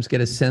sometimes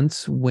get a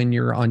sense when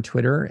you're on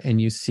Twitter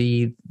and you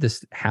see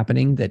this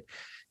happening, that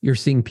you're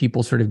seeing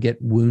people sort of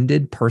get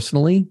wounded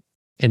personally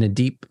in a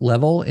deep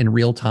level in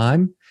real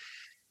time.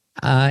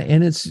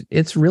 And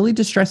it's really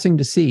distressing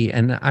to see.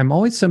 And I'm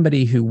always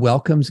somebody who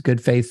welcomes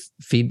good faith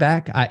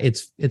feedback.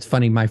 It's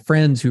funny. My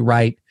friends who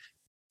write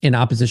in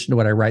opposition to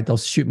what I write, they'll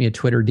shoot me a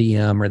Twitter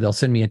DM or they'll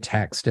send me a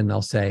text and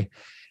they'll say,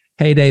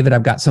 "Hey, David,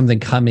 I've got something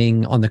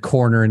coming on the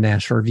corner in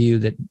National Review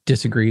that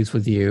disagrees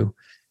with you."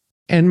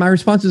 And my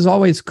response is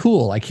always,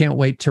 "Cool. I can't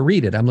wait to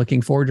read it. I'm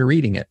looking forward to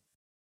reading it."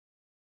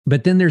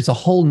 But then there's a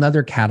whole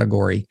nother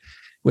category,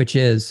 which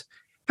is,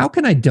 how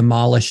can I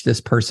demolish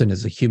this person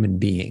as a human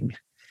being?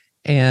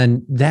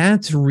 And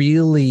that's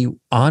really,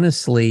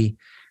 honestly,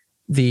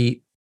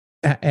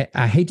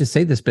 I hate to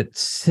say this, but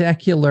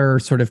secular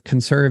sort of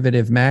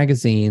conservative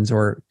magazines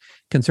or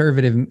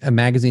conservative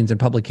magazines and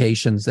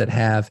publications that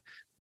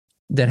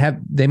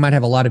they might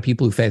have a lot of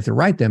people who faith to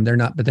write them. They're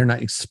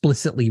not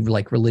explicitly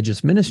like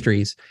religious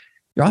ministries.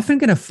 You're often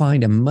going to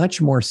find a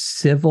much more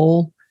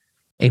civil,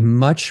 a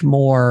much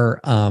more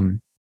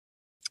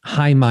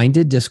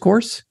high-minded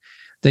discourse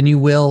than you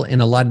will in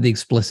a lot of the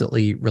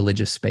explicitly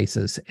religious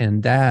spaces.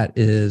 And that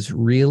is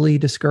really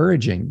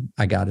discouraging,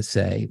 I got to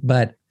say.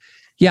 But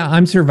yeah,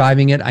 I'm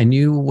surviving it. I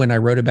knew when I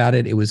wrote about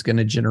it, it was going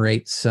to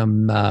generate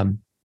some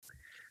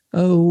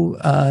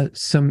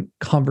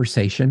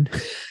conversation,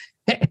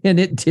 and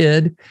it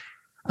did.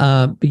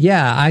 But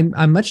yeah,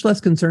 I'm much less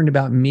concerned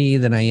about me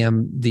than I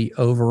am the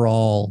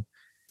overall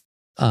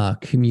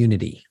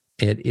community.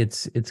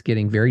 It's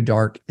getting very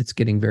dark. It's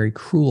getting very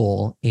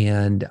cruel,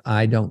 and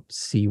I don't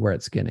see where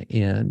it's going to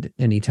end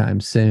anytime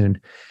soon.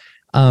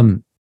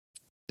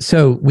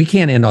 So we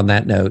can't end on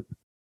that note.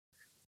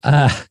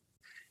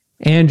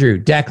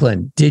 Andrew,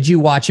 Declan, did you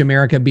watch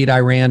America beat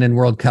Iran in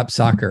World Cup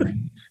soccer?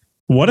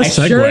 What a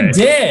segue. I sure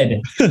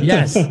did.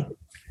 Yes.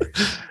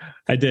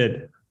 I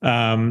did.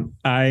 I'm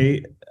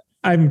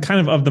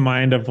kind of the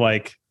mind of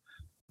like,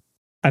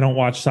 I don't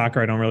watch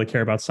soccer. I don't really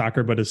care about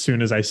soccer. But as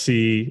soon as I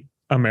see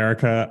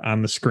America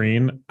on the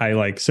screen, I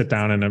like sit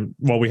down and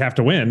we have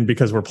to win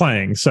because we're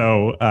playing.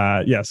 So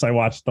yes, I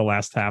watched the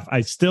last half.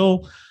 I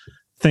still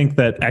think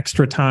that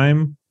extra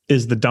time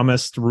is the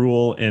dumbest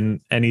rule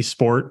in any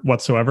sport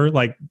whatsoever.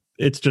 Like,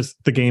 it's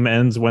just the game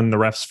ends when the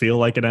refs feel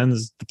like it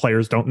ends. The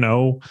players don't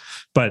know.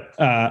 But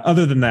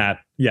other than that,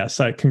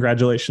 yes,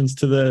 congratulations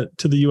to the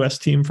U.S.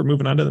 team for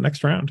moving on to the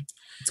next round.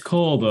 It's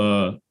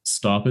called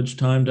stoppage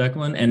time,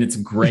 Declan, and it's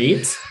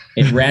great.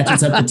 It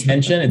ratchets up the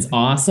tension. It's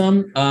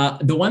awesome.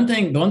 The one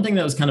thing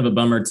that was kind of a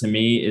bummer to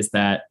me is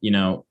that, you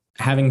know,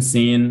 having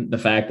seen the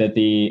fact that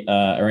the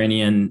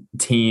Iranian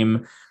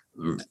team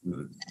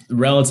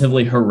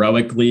relatively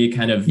heroically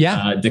kind of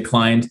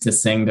declined to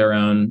sing their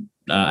own.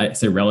 I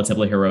say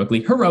relatively heroically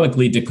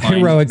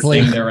declined to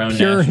sing their own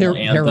national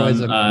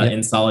anthem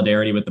in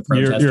solidarity with the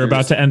protesters. You're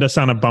about to end us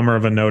on a bummer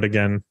of a note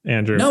again,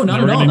 Andrew. No, not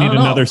We're at all. We're going to need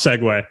another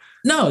segue.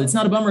 No, it's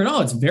not a bummer at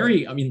all. It's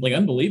very,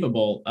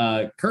 unbelievable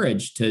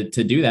courage to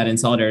do that in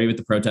solidarity with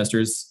the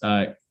protesters.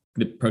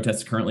 The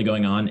protests currently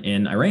going on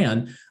in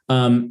Iran.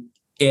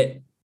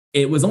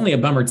 It was only a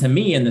bummer to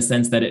me in the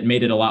sense that it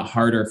made it a lot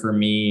harder for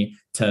me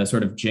to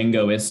sort of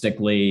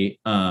jingoistically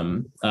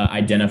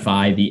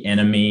identify the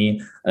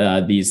enemy,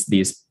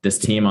 this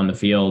team on the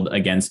field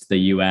against the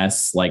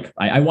U.S. Like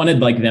I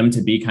wanted like them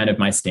to be kind of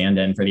my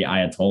stand-in for the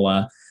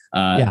Ayatollah,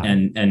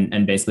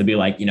 and basically be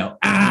like, take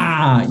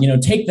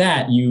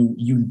that,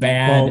 you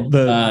bad,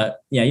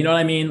 you know what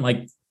I mean?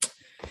 Like,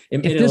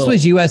 if this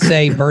was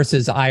USA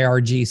versus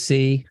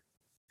IRGC,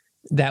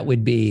 that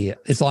would be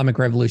Islamic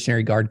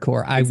Revolutionary Guard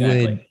Corps. Exactly.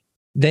 I would.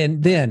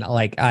 Then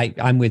like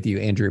I'm with you,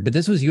 Andrew, but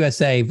this was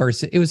USA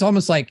versus, it was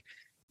almost like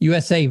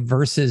USA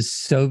versus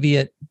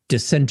Soviet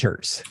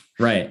dissenters.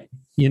 Right.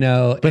 You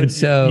know, but and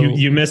so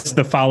you missed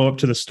the follow-up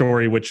to the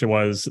story, which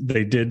was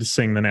they did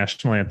sing the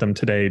national anthem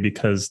today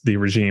because the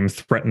regime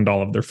threatened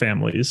all of their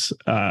families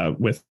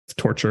with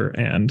torture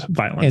and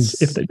violence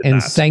if they did and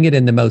not. Sang it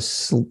in the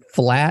most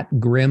flat,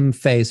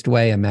 grim-faced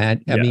way. I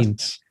mean,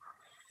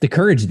 the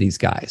courage of these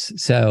guys.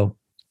 So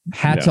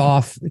hats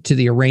off to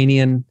the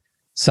Iranian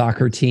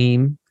soccer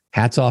team.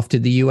 Hats off to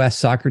the U.S.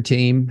 soccer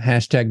team.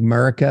 #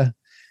 America.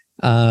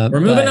 We're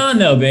moving on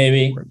though,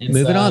 baby.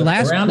 Moving on.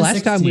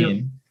 Last time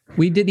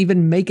we didn't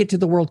even make it to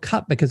the World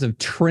Cup because of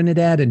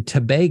Trinidad and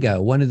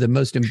Tobago, one of the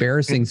most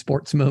embarrassing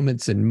sports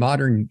moments in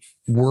modern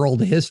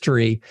world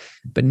history.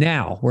 But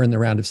now we're in the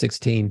round of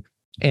 16.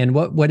 And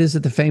what is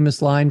it? The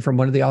famous line from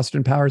one of the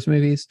Austin Powers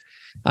movies?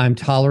 I'm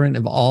tolerant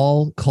of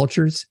all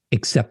cultures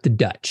except the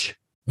Dutch.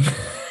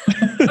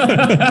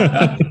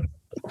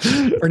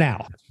 For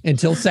now,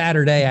 until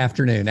Saturday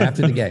afternoon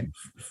after the game.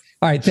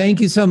 All right. Thank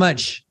you so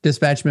much,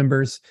 Dispatch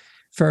members,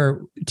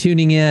 for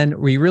tuning in.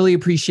 We really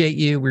appreciate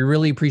you. We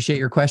really appreciate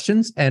your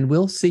questions. And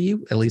we'll see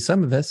you, at least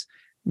some of us,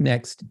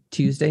 next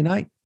Tuesday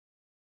night.